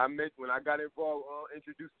 when I got involved,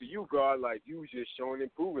 introduced to you, God, like you was just showing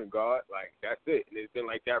and proving, God, like that's it, and it's been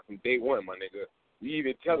like that from day one, my nigga. We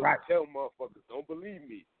even tell motherfuckers, don't believe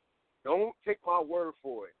me, don't take my word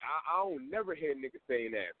for it. I don't never hear niggas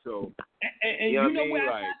saying that. So, and you know where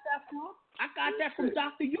I got that from? I got that from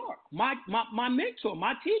Dr. York, my mentor,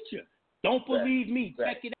 my teacher. Don't believe me.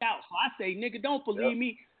 Check it out. So I say, nigga, don't believe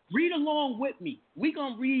me. Read along with me. We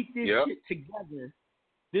gonna read this shit together.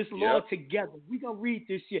 This law together. We gonna read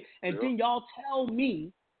this shit, and then y'all tell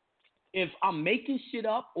me if I'm making shit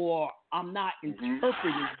up or I'm not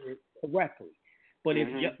interpreting it correctly. But if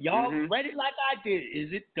y'all read it like I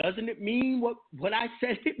did, doesn't it mean what I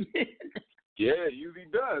said it meant? Yeah, it usually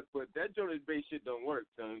does, but that Jonas-based shit don't work,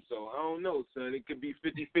 son. So I don't know, son. It could be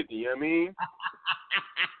 50-50, you know what I mean?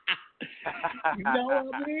 You know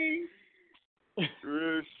what I mean?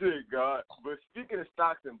 Real shit, God. But speaking of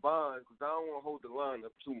stocks and bonds, because I don't want to hold the line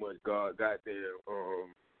up too much, God, goddamn.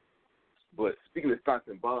 But speaking of stocks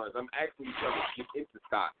and bonds, I'm actually trying to get into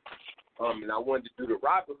stocks. And I wanted to do the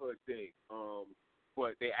Robinhood thing.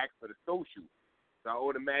 But they asked for the social. So I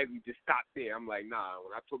automatically just stopped there. I'm like, nah,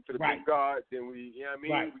 when I talk to the big guard, then we, you know what I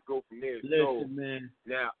mean? Right. We go from there. Listen, man.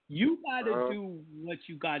 Now, you got to do what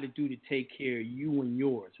you got to do to take care of you and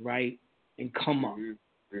yours, right? And come up,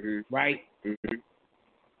 right?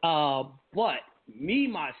 But me,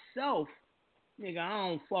 myself, nigga, I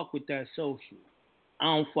don't fuck with that social. I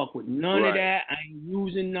don't fuck with none of that. I ain't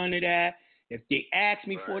using none of that. If they ask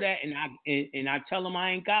me for that and I tell them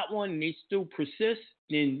I ain't got one and they still persist,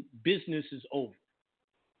 then business is over.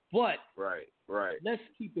 But let's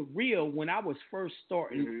keep it real. When I was first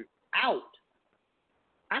starting out,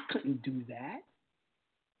 I couldn't do that.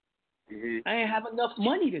 I didn't have enough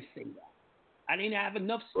money to say that. I didn't have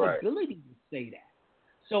enough stability to say that.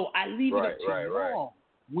 So I leave it up to y'all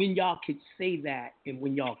when y'all could say that and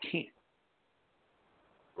when y'all can't.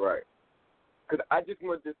 Right. Because I just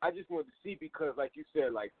wanted to see, because like you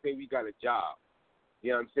said, like say we got a job,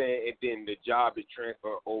 you know what I'm saying, and then the job is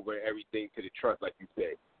transferred over everything to the trust, like you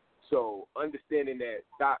said. So understanding that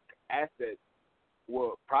stock assets,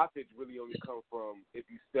 well, profits really only come from if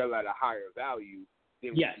you sell at a higher value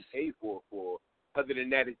than what you paid for. Other than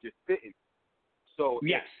that, it's just sitting. So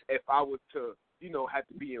if I was to, you know, have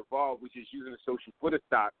to be involved with just using the social for the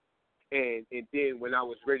stock, and then when I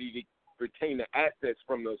was ready to retain the assets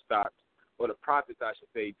from those stocks, or the profits, I should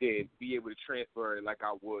say, then be able to transfer it like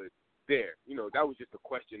I would there. You know, that was just a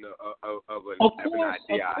question of an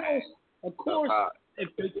idea I had. Of course, if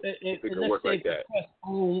let's say if the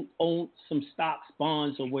trust own some stocks,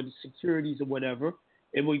 bonds, or what securities or whatever,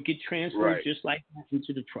 it would get transferred just like that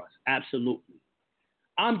into the trust. Absolutely.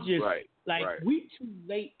 I'm just we too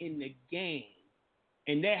late in the game,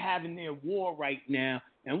 and they're having their war right now,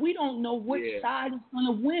 and we don't know which side is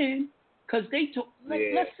gonna win, because they took.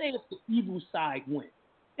 Let's say if the evil side wins,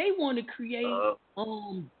 they want to create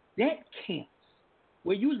debt camps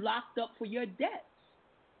where you locked up for your debts.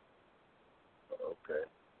 Okay.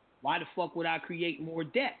 Why the fuck would I create more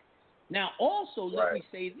debt? Now, also, let me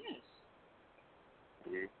say this.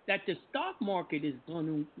 That the stock market is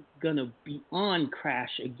gonna be on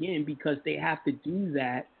crash again, because they have to do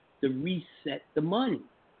that to reset the money.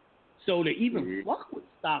 So to even fuck with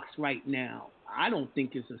stocks right now, I don't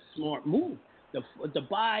think is a smart move. To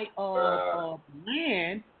buy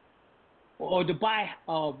land or to buy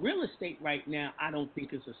real estate right now, I don't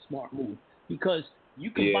think is a smart move, because you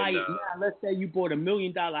can buy it now. Let's say you bought $1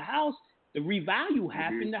 million house. The revalue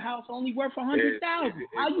happened. The house only worth $100,000.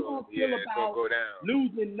 How you gonna feel about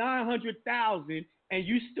losing $900,000 and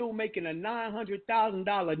you still making a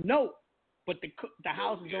 $900,000 note, but the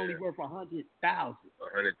house is only worth $100,000? $100,000.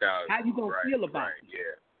 How you gonna feel about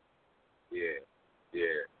it? Yeah.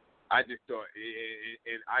 I just thought,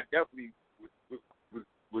 and I definitely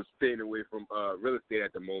was staying away from real estate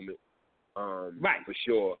at the moment. For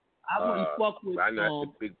sure. I wouldn't fuck with. I know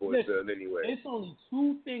that's the big boy sale anyway. There's only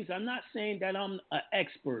two things. I'm not saying that I'm an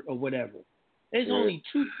expert or whatever. There's only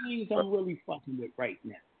two things I'm really fucking with right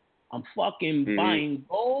now. I'm fucking buying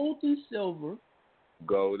gold and silver.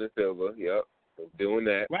 Gold and silver, yep. I'm doing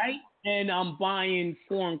that. Right? And I'm buying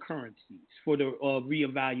foreign currencies for the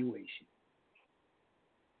reevaluation.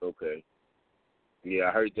 Okay. Yeah,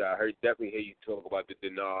 I heard definitely hear you talk about the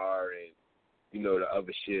dinar and the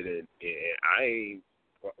other shit, and I ain't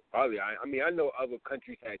probably. I mean, I know other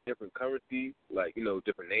countries had different currencies, like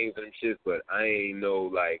different names and shit, but I ain't know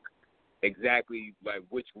like exactly like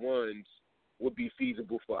which ones would be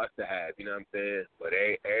feasible for us to have. You know what I'm saying? But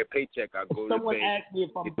every paycheck I go to the bank, someone asked me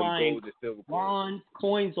if I'm buying bonds,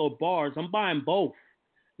 coins, or bars. I'm buying both.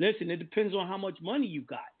 Listen, it depends on how much money you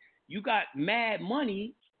got. You got mad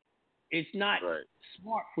money. It's not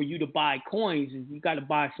smart for you to buy coins. You got to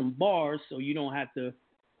buy some bars so you don't have to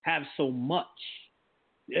have so much.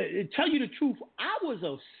 Tell you the truth, I was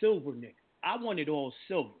a silver nigga. I wanted all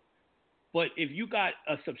silver. But if you got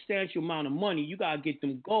a substantial amount of money, you got to get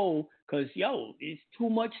them gold because, it's too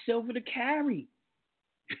much silver to carry.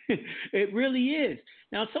 It really is.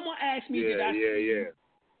 Now, someone asked me,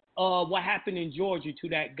 what happened in Georgia to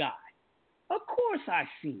that guy? Of course I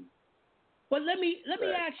seen. But let me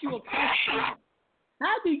ask you a question.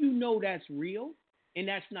 How do you know that's real and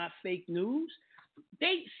that's not fake news?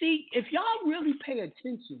 They see, if y'all really pay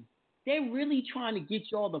attention, they're really trying to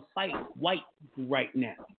get y'all to fight white people right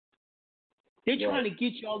now. They're trying to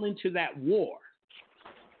get y'all into that war.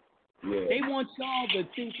 Yeah. They want y'all to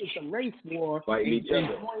think it's a race war and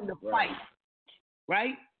join the fight.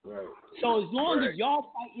 Right? Right. So as long as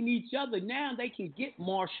y'all fighting each other, now they can get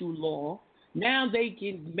martial law. Now they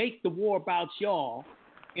can make the war about y'all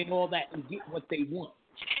and all that and get what they want.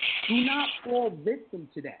 Do not fall victim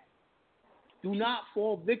to that. Do not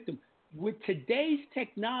fall victim. With today's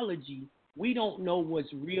technology, we don't know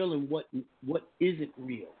what's real and what isn't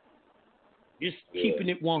real. Just keeping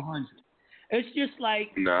it 100. It's just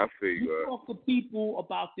like you talk to people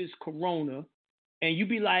about this corona, and you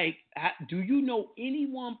be like, do you know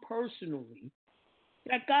anyone personally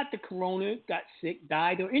that got the corona, got sick,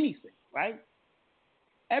 died, or anything, right?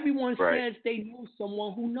 Everyone says they know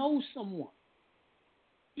someone who knows someone.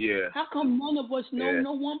 Yeah. How come none of us know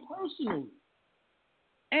no one personally?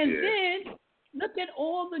 And then look at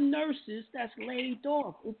all the nurses that's laid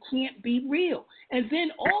off. It can't be real. And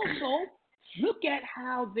then also look at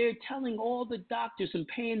how they're telling all the doctors and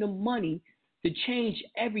paying them money to change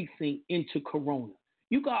everything into corona.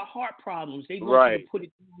 You got heart problems. They want you to put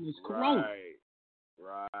it down as corona.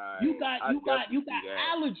 Right. You got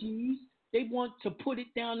allergies. They want to put it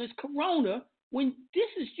down as corona when this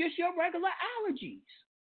is just your regular allergies.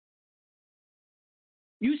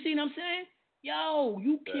 You see what I'm saying? Yo,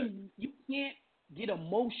 you can't get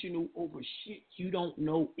emotional over shit you don't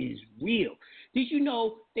know is real. Did you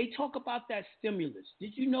know they talk about that stimulus?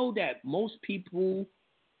 Did you know that most people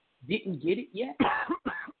didn't get it yet?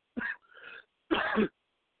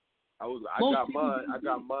 I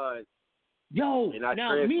got mine. Yo, and I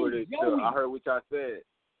now transferred me it. Joey, I heard what y'all said.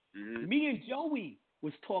 Mm-hmm. Me and Joey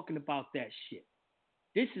was talking about that shit.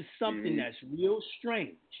 This is something that's real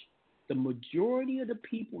strange. The majority of the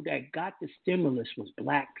people that got the stimulus was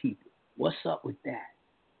black people. What's up with that?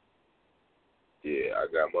 Yeah, I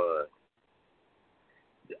got mine.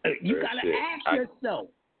 You gotta ask yourself,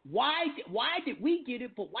 why did we get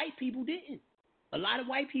it, but white people didn't? A lot of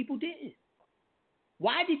white people didn't.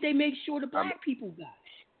 Why did they make sure the black people got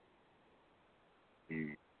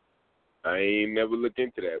it? I ain't never looked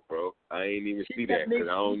into that, bro. I ain't even see that because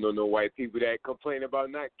I don't know no white people that complain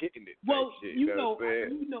about not getting it. Well, shit, you know,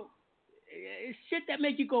 it's shit that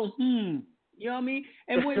make you go, You know what I mean?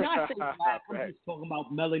 And when I say black, I'm just talking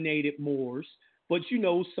about melanated Moors. But you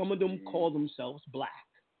know, some of them call themselves black.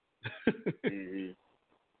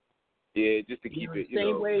 Yeah, just to keep it.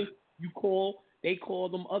 Same way they call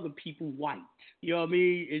them other people white. You know what I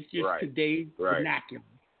mean? It's just today's vernacular.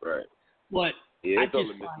 Right. But I just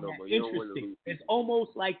find that interesting. It's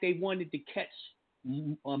almost like they wanted to catch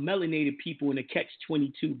melanated people in a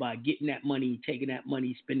catch-22 by getting that money, taking that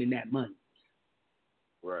money, spending that money.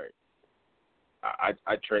 Right. I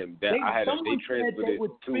trained that. They transferred it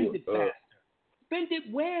to. Spend it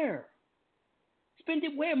where? Spend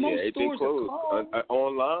it where? Most stores are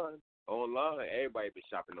closed. Online. Everybody been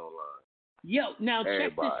shopping online. Yo, now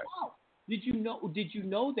check this out. Did you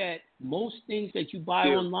know that most things that you buy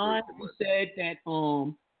online, you said that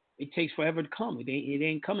it takes forever to come. It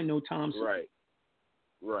ain't coming no time soon.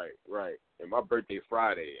 Right. And my birthday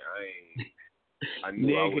Friday. I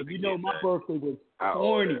knew I was. You know my birthday was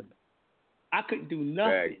corny. I couldn't do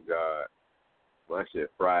nothing. Thank God. My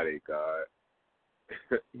shit Friday, God.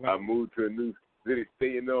 I moved to a new city,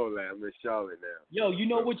 stay in Orlando. I'm in Charlotte now. Yo, you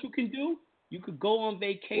know what you can do? You could go on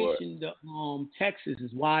vacation to Texas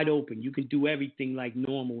is wide open. You can do everything like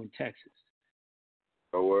normal in Texas.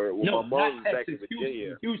 Oh, well, no, my mom not was Texas, back in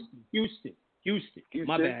Virginia. Houston.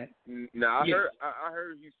 My bad. Nah, I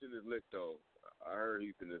heard Houston is lit though. I heard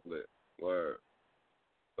Houston is lit. Word.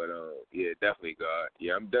 But yeah, definitely, God.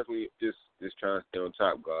 Yeah, I'm definitely just trying to stay on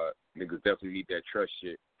top, God. Niggas definitely need that trust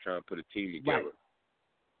shit. Trying to put a team together. Right.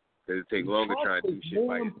 Because it takes longer trying to do shit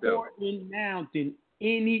by yourself. More important now than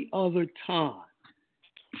any other time.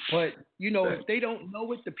 But if they don't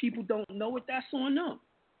know it, the people don't know it. That's on them.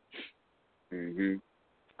 Mhm.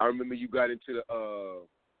 I remember you got into the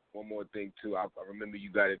one more thing too. I remember you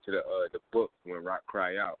got into the book when Rock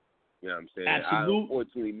Cry Out. You know what I'm saying? Absolutely. I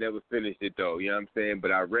unfortunately never finished it though. You know what I'm saying?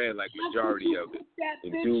 But I read like majority of it. Put that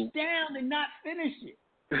bitch down and not finish it.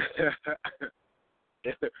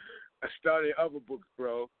 I started other books,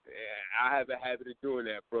 bro. I have a habit of doing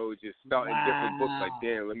that, bro. Just starting different books. Like,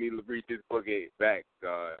 damn, let me read this book back,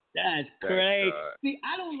 God. That's crazy. See,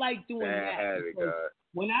 I don't like doing that.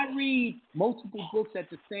 When I read multiple books at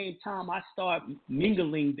the same time, I start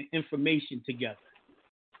mingling the information together.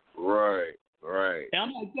 Right. And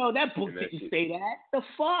I'm like, yo, that book didn't say that. The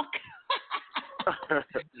fuck?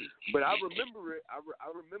 But I remember it. I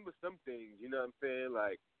remember some things, you know what I'm saying?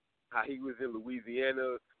 Like how he was in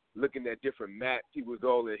Louisiana looking at different maps. He was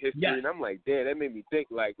all in history. Yes. And I'm like, damn, that made me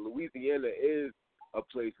think like Louisiana is a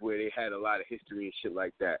place where they had a lot of history and shit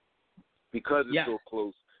like that because it's so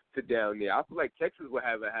close to down there. I feel like Texas will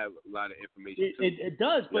have a lot of information too. It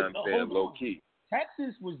does, you know but what I'm saying? hold Low on. key.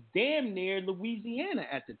 Texas was damn near Louisiana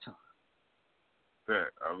at the time. Yeah,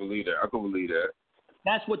 I believe that. I can believe that.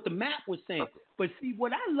 That's what the map was saying. But see,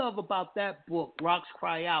 what I love about that book, Rocks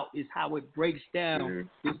Cry Out, is how it breaks down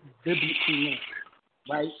this biblical land,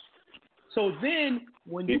 right? So then,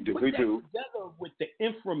 when you put that together with the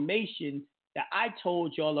information that I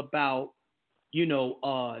told y'all about,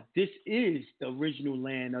 this is the original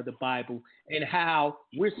land of the Bible, and how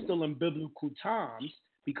we're still in biblical times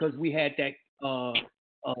because we had that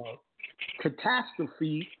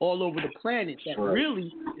catastrophe all over the planet. That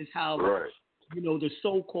really is how the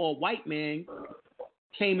so-called white man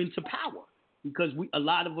came into power, because a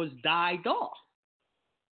lot of us died off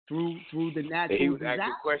through the natural he was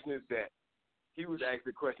disaster. He was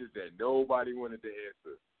asking questions that nobody wanted to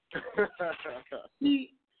answer.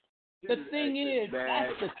 See, the thing is,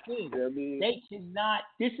 that's the thing. You know what I mean? They cannot.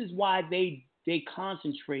 This is why they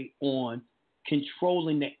concentrate on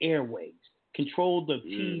controlling the airwaves, control the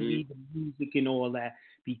TV, the music, and all that.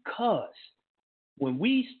 Because when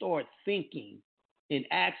we start thinking and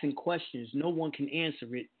asking questions, no one can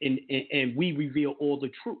answer it, and we reveal all the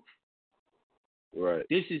truth. Right.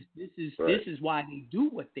 This is why they do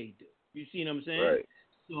what they do. You see what I'm saying? Right.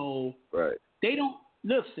 So they don't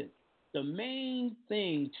listen. The main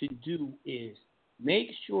thing to do is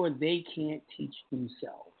make sure they can't teach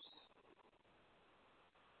themselves.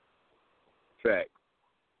 Fact.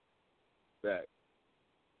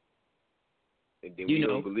 And then we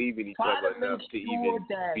don't believe in each other enough to even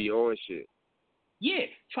be on shit. Yeah,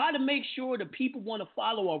 try to make sure the people want to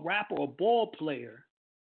follow a rapper or ball player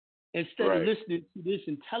instead of listening to this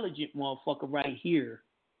intelligent motherfucker right here,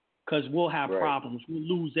 because we'll have problems. We'll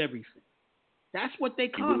lose everything. That's what they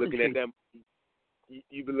concentrate.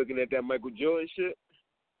 You been looking at that Michael Jordan shit?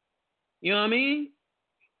 You know what I mean?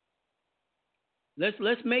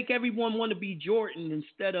 Let's make everyone want to be Jordan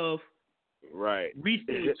instead of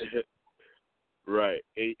research. Right.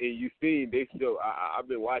 And you see, they still, I've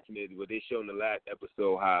been watching it, but they showed in the last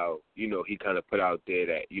episode how, he kind of put out there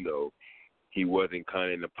that, he wasn't kind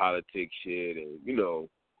of in the politics shit and,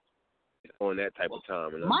 on that type of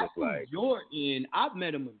time. And I'm just like, Jordan, I've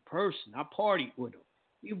met him in person. I partied with him.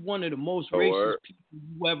 He's one of the most racist people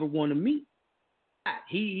you ever want to meet.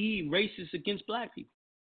 He racist against black people.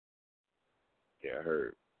 Yeah, I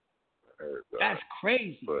heard. That's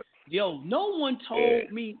crazy. But, yo, no one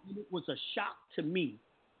told me it was a shock to me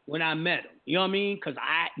when I met him. You know what I mean? Because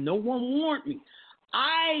no one warned me.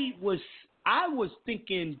 I was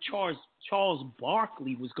thinking Charles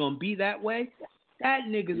Barkley was gonna be that way. That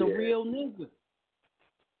nigga's a real nigga.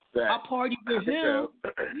 I partied with him.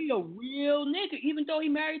 He a real nigga, even though he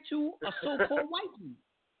married to a so-called white man.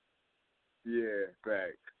 Yeah,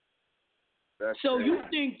 fact. So you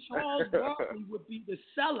think Charles Barkley would be the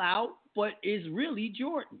sellout, but is really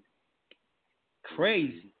Jordan?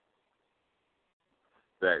 Crazy.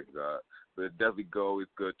 Thanks, God. But it definitely always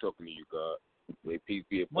good talking to you, God. May peace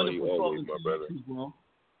be upon you always, my brother.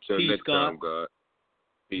 So peace, next God. time, God.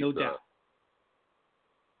 Peace, no God. doubt.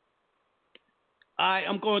 All right,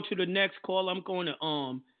 I'm going to the next call. I'm going to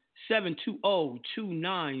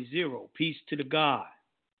 720-290. Peace to the God.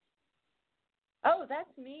 Oh,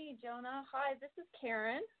 that's me, Jonah. Hi, this is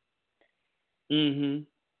Karen. Mm-hmm.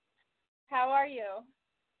 How are you?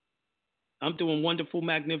 I'm doing wonderful,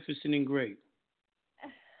 magnificent, and great.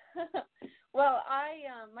 Well,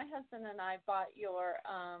 my husband and I bought your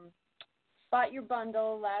bought your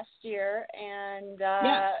bundle last year, and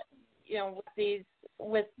you know,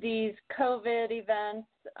 with these COVID events,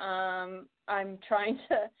 I'm trying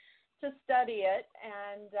to study it,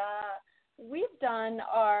 and we've done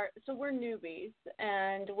so we're newbies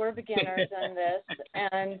and we're beginners in this,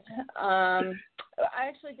 and I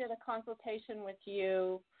actually did a consultation with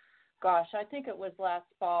you. Gosh, I think it was last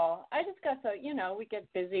fall. I just got we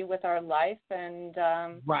get busy with our life and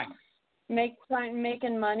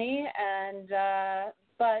making money, and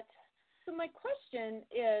but so my question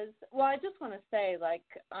is, well, I just want to say, like,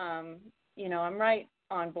 I'm right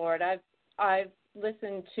on board. I've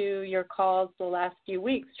listened to your calls the last few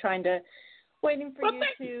weeks, waiting for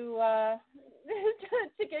you to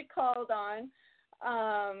to get called on,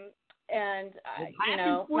 and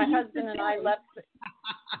my husband and I left.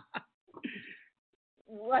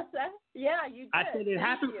 What's that? Yeah, you did. I said it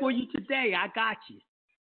happened for you today. I got you.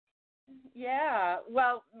 Yeah.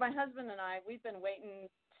 Well, my husband and I, we've been waiting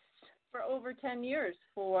for over 10 years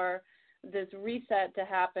for this reset to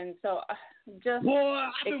happen. So just... Boy,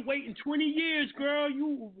 I've been waiting 20 years, girl.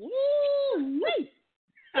 You... Woo-wee.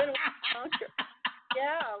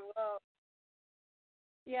 Yeah, well...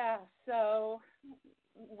 Yeah, so...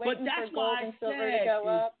 Waiting for gold and silver to go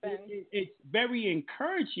up. And it's very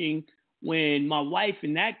encouraging when my wife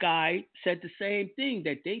and that guy said the same thing,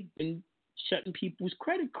 that they've been shutting people's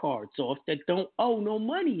credit cards off that don't owe no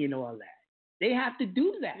money and all that. They have to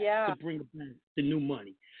do that to bring back the new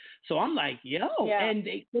money. So I'm like, and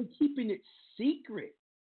they're keeping it secret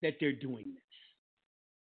that they're doing this.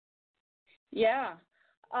 Yeah.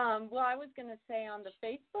 Well, I was going to say on the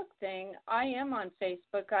Facebook thing, I am on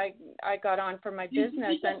Facebook. I got on for my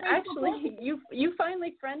business, and actually, you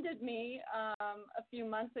finally friended me a few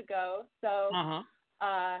months ago, so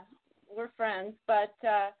we're friends. But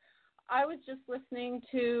I was just listening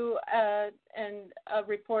to a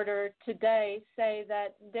reporter today say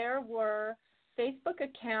that there were Facebook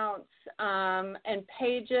accounts and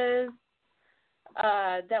pages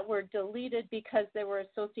that were deleted because they were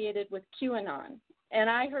associated with QAnon. And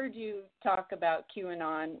I heard you talk about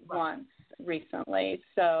QAnon once recently.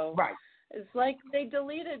 So it's like they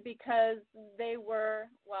deleted because they were,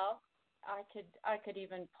 well, I could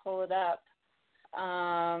even pull it up.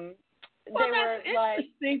 They were like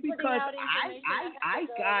because I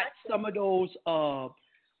got some of those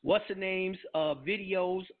what's the names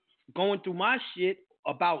videos going through my shit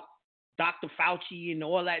about Dr. Fauci and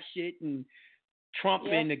all that shit and Trump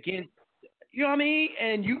and against. You know what I mean?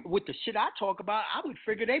 And you, with the shit I talk about, I would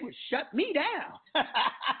figure they would shut me down.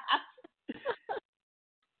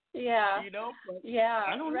 Yeah. But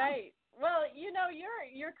I don't right. know. Well,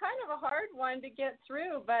 you're kind of a hard one to get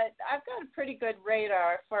through, but I've got a pretty good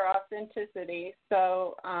radar for authenticity.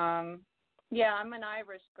 So, I'm an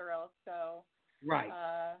Irish girl, so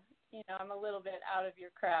I'm a little bit out of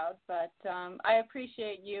your crowd, but I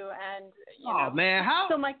appreciate you and man, how?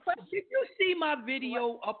 So my question: did you see my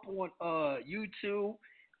video up on YouTube,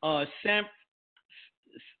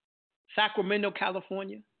 Sacramento,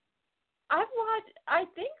 California? I've watched. I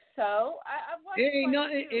think so. I've watched.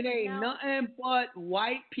 It ain't nothing but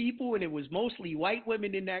white people, and it was mostly white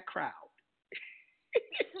women in that crowd.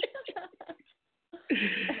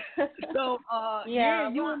 So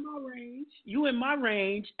you in my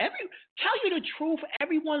range. Tell you the truth,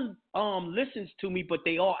 everyone listens to me, but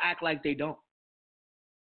they all act like they don't.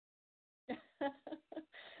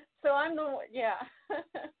 So I'm the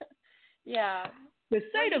yeah. To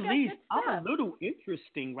say the least, I'm a little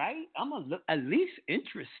interesting, right? I'm at least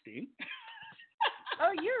interesting.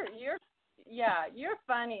 Oh, you're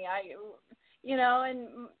funny.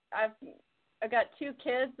 I got 2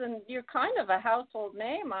 kids, and you're kind of a household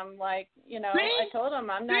name. I'm like, I told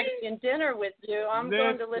them I'm not eating dinner with you. I'm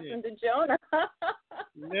going to listen to Jonah.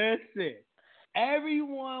 Listen,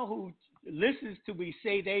 everyone who listens to me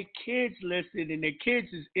say their kids listen, and their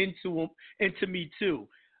kids is into me too.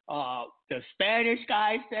 The Spanish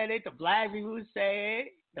guy said it, the black people say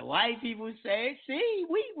it, the white people say it. See,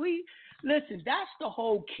 we listen. That's the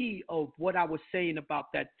whole key of what I was saying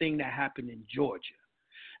about that thing that happened in Georgia,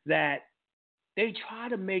 that they try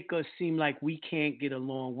to make us seem like we can't get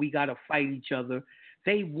along. We got to fight each other.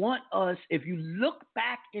 They want us, if you look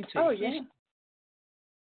back into history,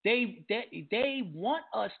 they want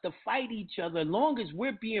us to fight each other. As long as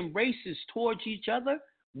we're being racist towards each other,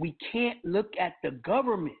 we can't look at the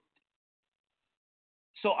government.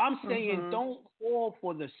 So I'm saying don't fall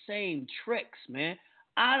for the same tricks, man.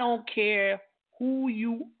 I don't care who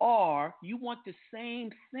you are. You want the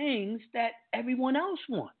same things that everyone else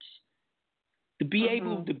wants. To be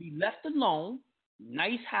able to be left alone,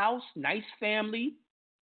 nice house, nice family,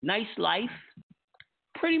 nice life,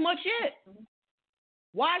 pretty much it.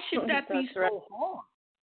 Why should that be so right. hard?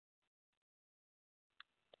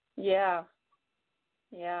 Yeah.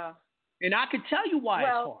 Yeah. And I can tell you why it's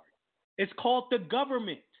hard. It's called the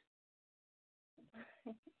government.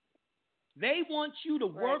 They want you to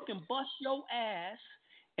work and bust your ass,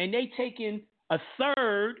 and they taking a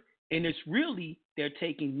third, and it's really they're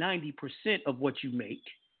taking 90% of what you make.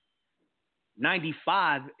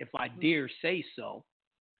 95, if I dare say so.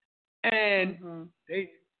 And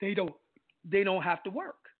they don't have to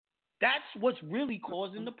work. That's what's really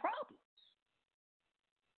causing the problems.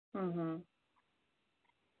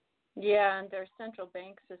 Yeah, and their central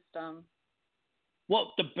bank system.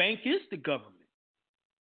 Well, the bank is the government.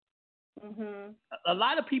 A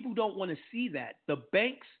lot of people don't want to see that. The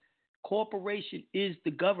bank's corporation is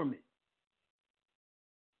the government.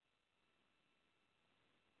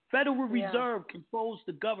 Federal Reserve controls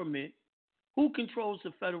the government. Who controls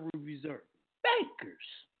the Federal Reserve? Bankers.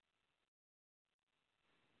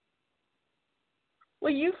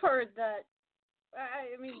 Well, you've heard that.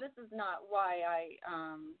 I mean, this is not why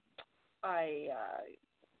I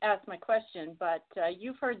asked my question, but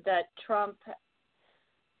you've heard that Trump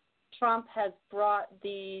has brought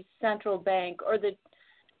the central bank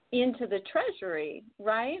into the Treasury,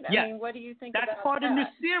 right? Yes. I mean, what do you think That's about part that? of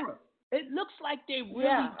Nasira. It looks like they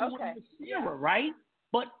really doing Nasira, right?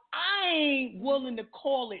 But I ain't willing to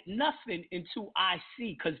call it nothing until I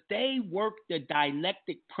see, because they work the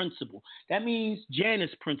dialectic principle. That means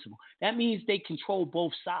Janus principle. That means they control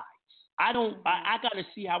both sides. I got to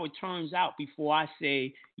see how it turns out before I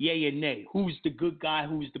say yay or nay. Who's the good guy?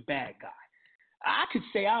 Who's the bad guy? I could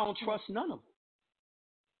say I don't trust none of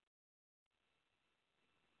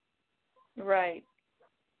them. Right.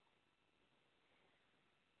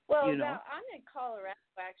 Well, now I'm in Colorado,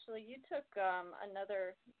 actually. You took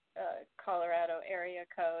another Colorado area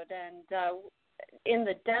code, and in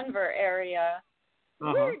the Denver area,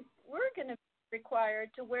 we're going to be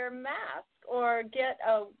required to wear masks or get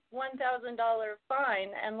a $1,000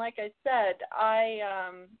 fine. And like I said,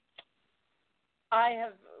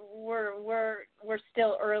 we're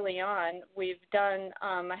still early on. We've done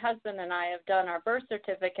my husband and I have done our birth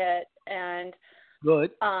certificate, and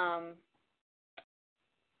good.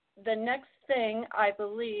 The next thing I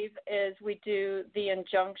believe is we do the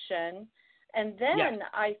injunction, and then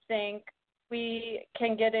I think we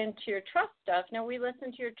can get into your trust stuff. Now, we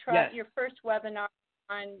listened to your first webinar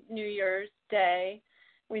on New Year's Day.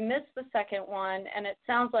 We missed the second one, and it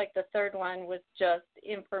sounds like the third one was just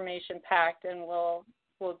information packed, and we'll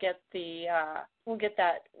get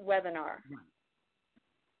that webinar.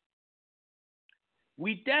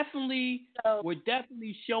 We're definitely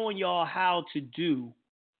showing y'all how to do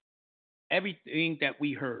everything that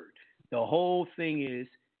we heard. The whole thing is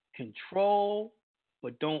control,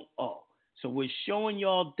 but don't owe. So we're showing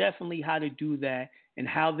y'all definitely how to do that, and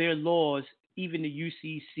how their laws, even the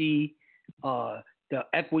UCC, the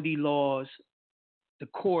equity laws, the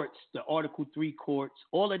courts, the Article 3 courts,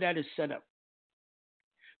 all of that is set up.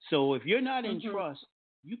 So if you're not in trust,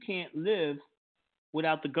 you can't live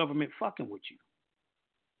without the government fucking with you.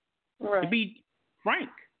 Right. To be frank.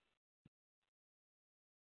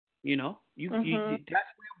 You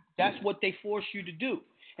that's what they force you to do.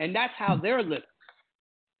 And that's how they're living.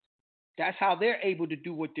 That's how they're able to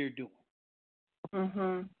do what they're doing.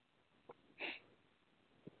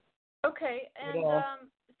 Okay, and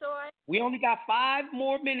we only got 5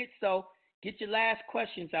 more minutes, so get your last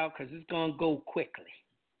questions out, because it's going to go quickly.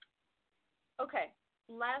 Okay,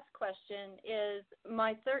 last question is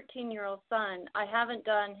my 13-year-old son. I haven't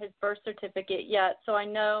done his birth certificate yet, so I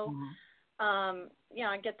know,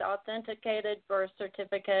 I get the authenticated birth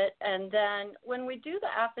certificate, and then when we do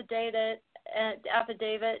the affidavit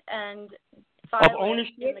and file of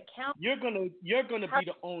ownership, in the county, you're gonna be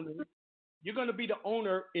the owner. You're gonna be the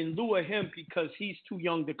owner in lieu of him, because he's too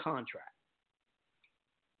young to contract.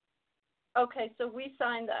 Okay, so we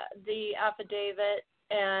signed the affidavit,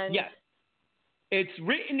 and yes, it's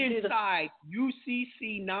written inside.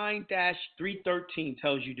 UCC 9-313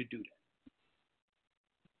 tells you to do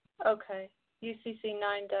that. Okay, UCC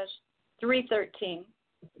 9-313.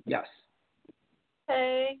 Yes.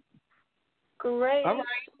 Okay, great. All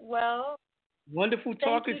right. Well, wonderful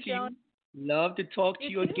talking to you. Love to talk to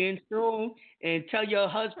you again soon. And tell your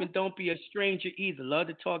husband don't be a stranger either. Love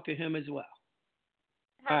to talk to him as well.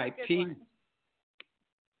 All right, peace.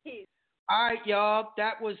 Peace. All right, y'all.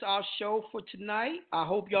 That was our show for tonight. I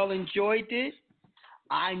hope y'all enjoyed it.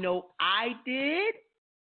 I know I did.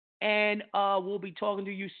 And we'll be talking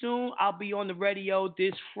to you soon. I'll be on the radio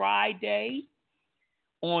this Friday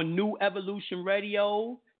on New Evolution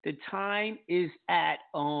Radio. The time is at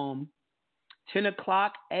 10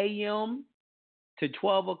 o'clock a.m. to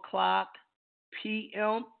 12 o'clock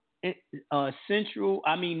p.m.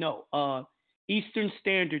 Eastern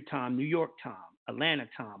Standard Time, New York time, Atlanta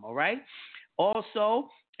time, all right? Also,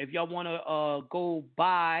 if y'all want to go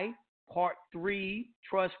buy Part 3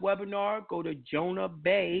 Trust webinar, go to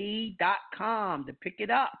jonahbay.com to pick it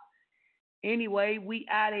up. Anyway, we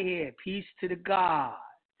out of here. Peace to the God.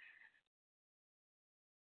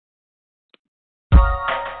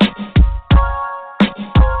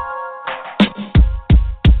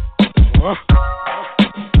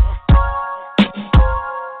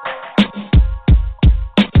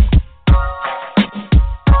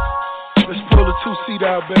 Let's pull the 2-seat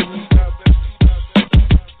out, baby.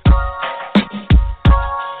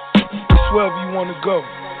 It's wherever you want to go.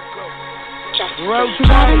 Just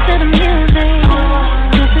to the music.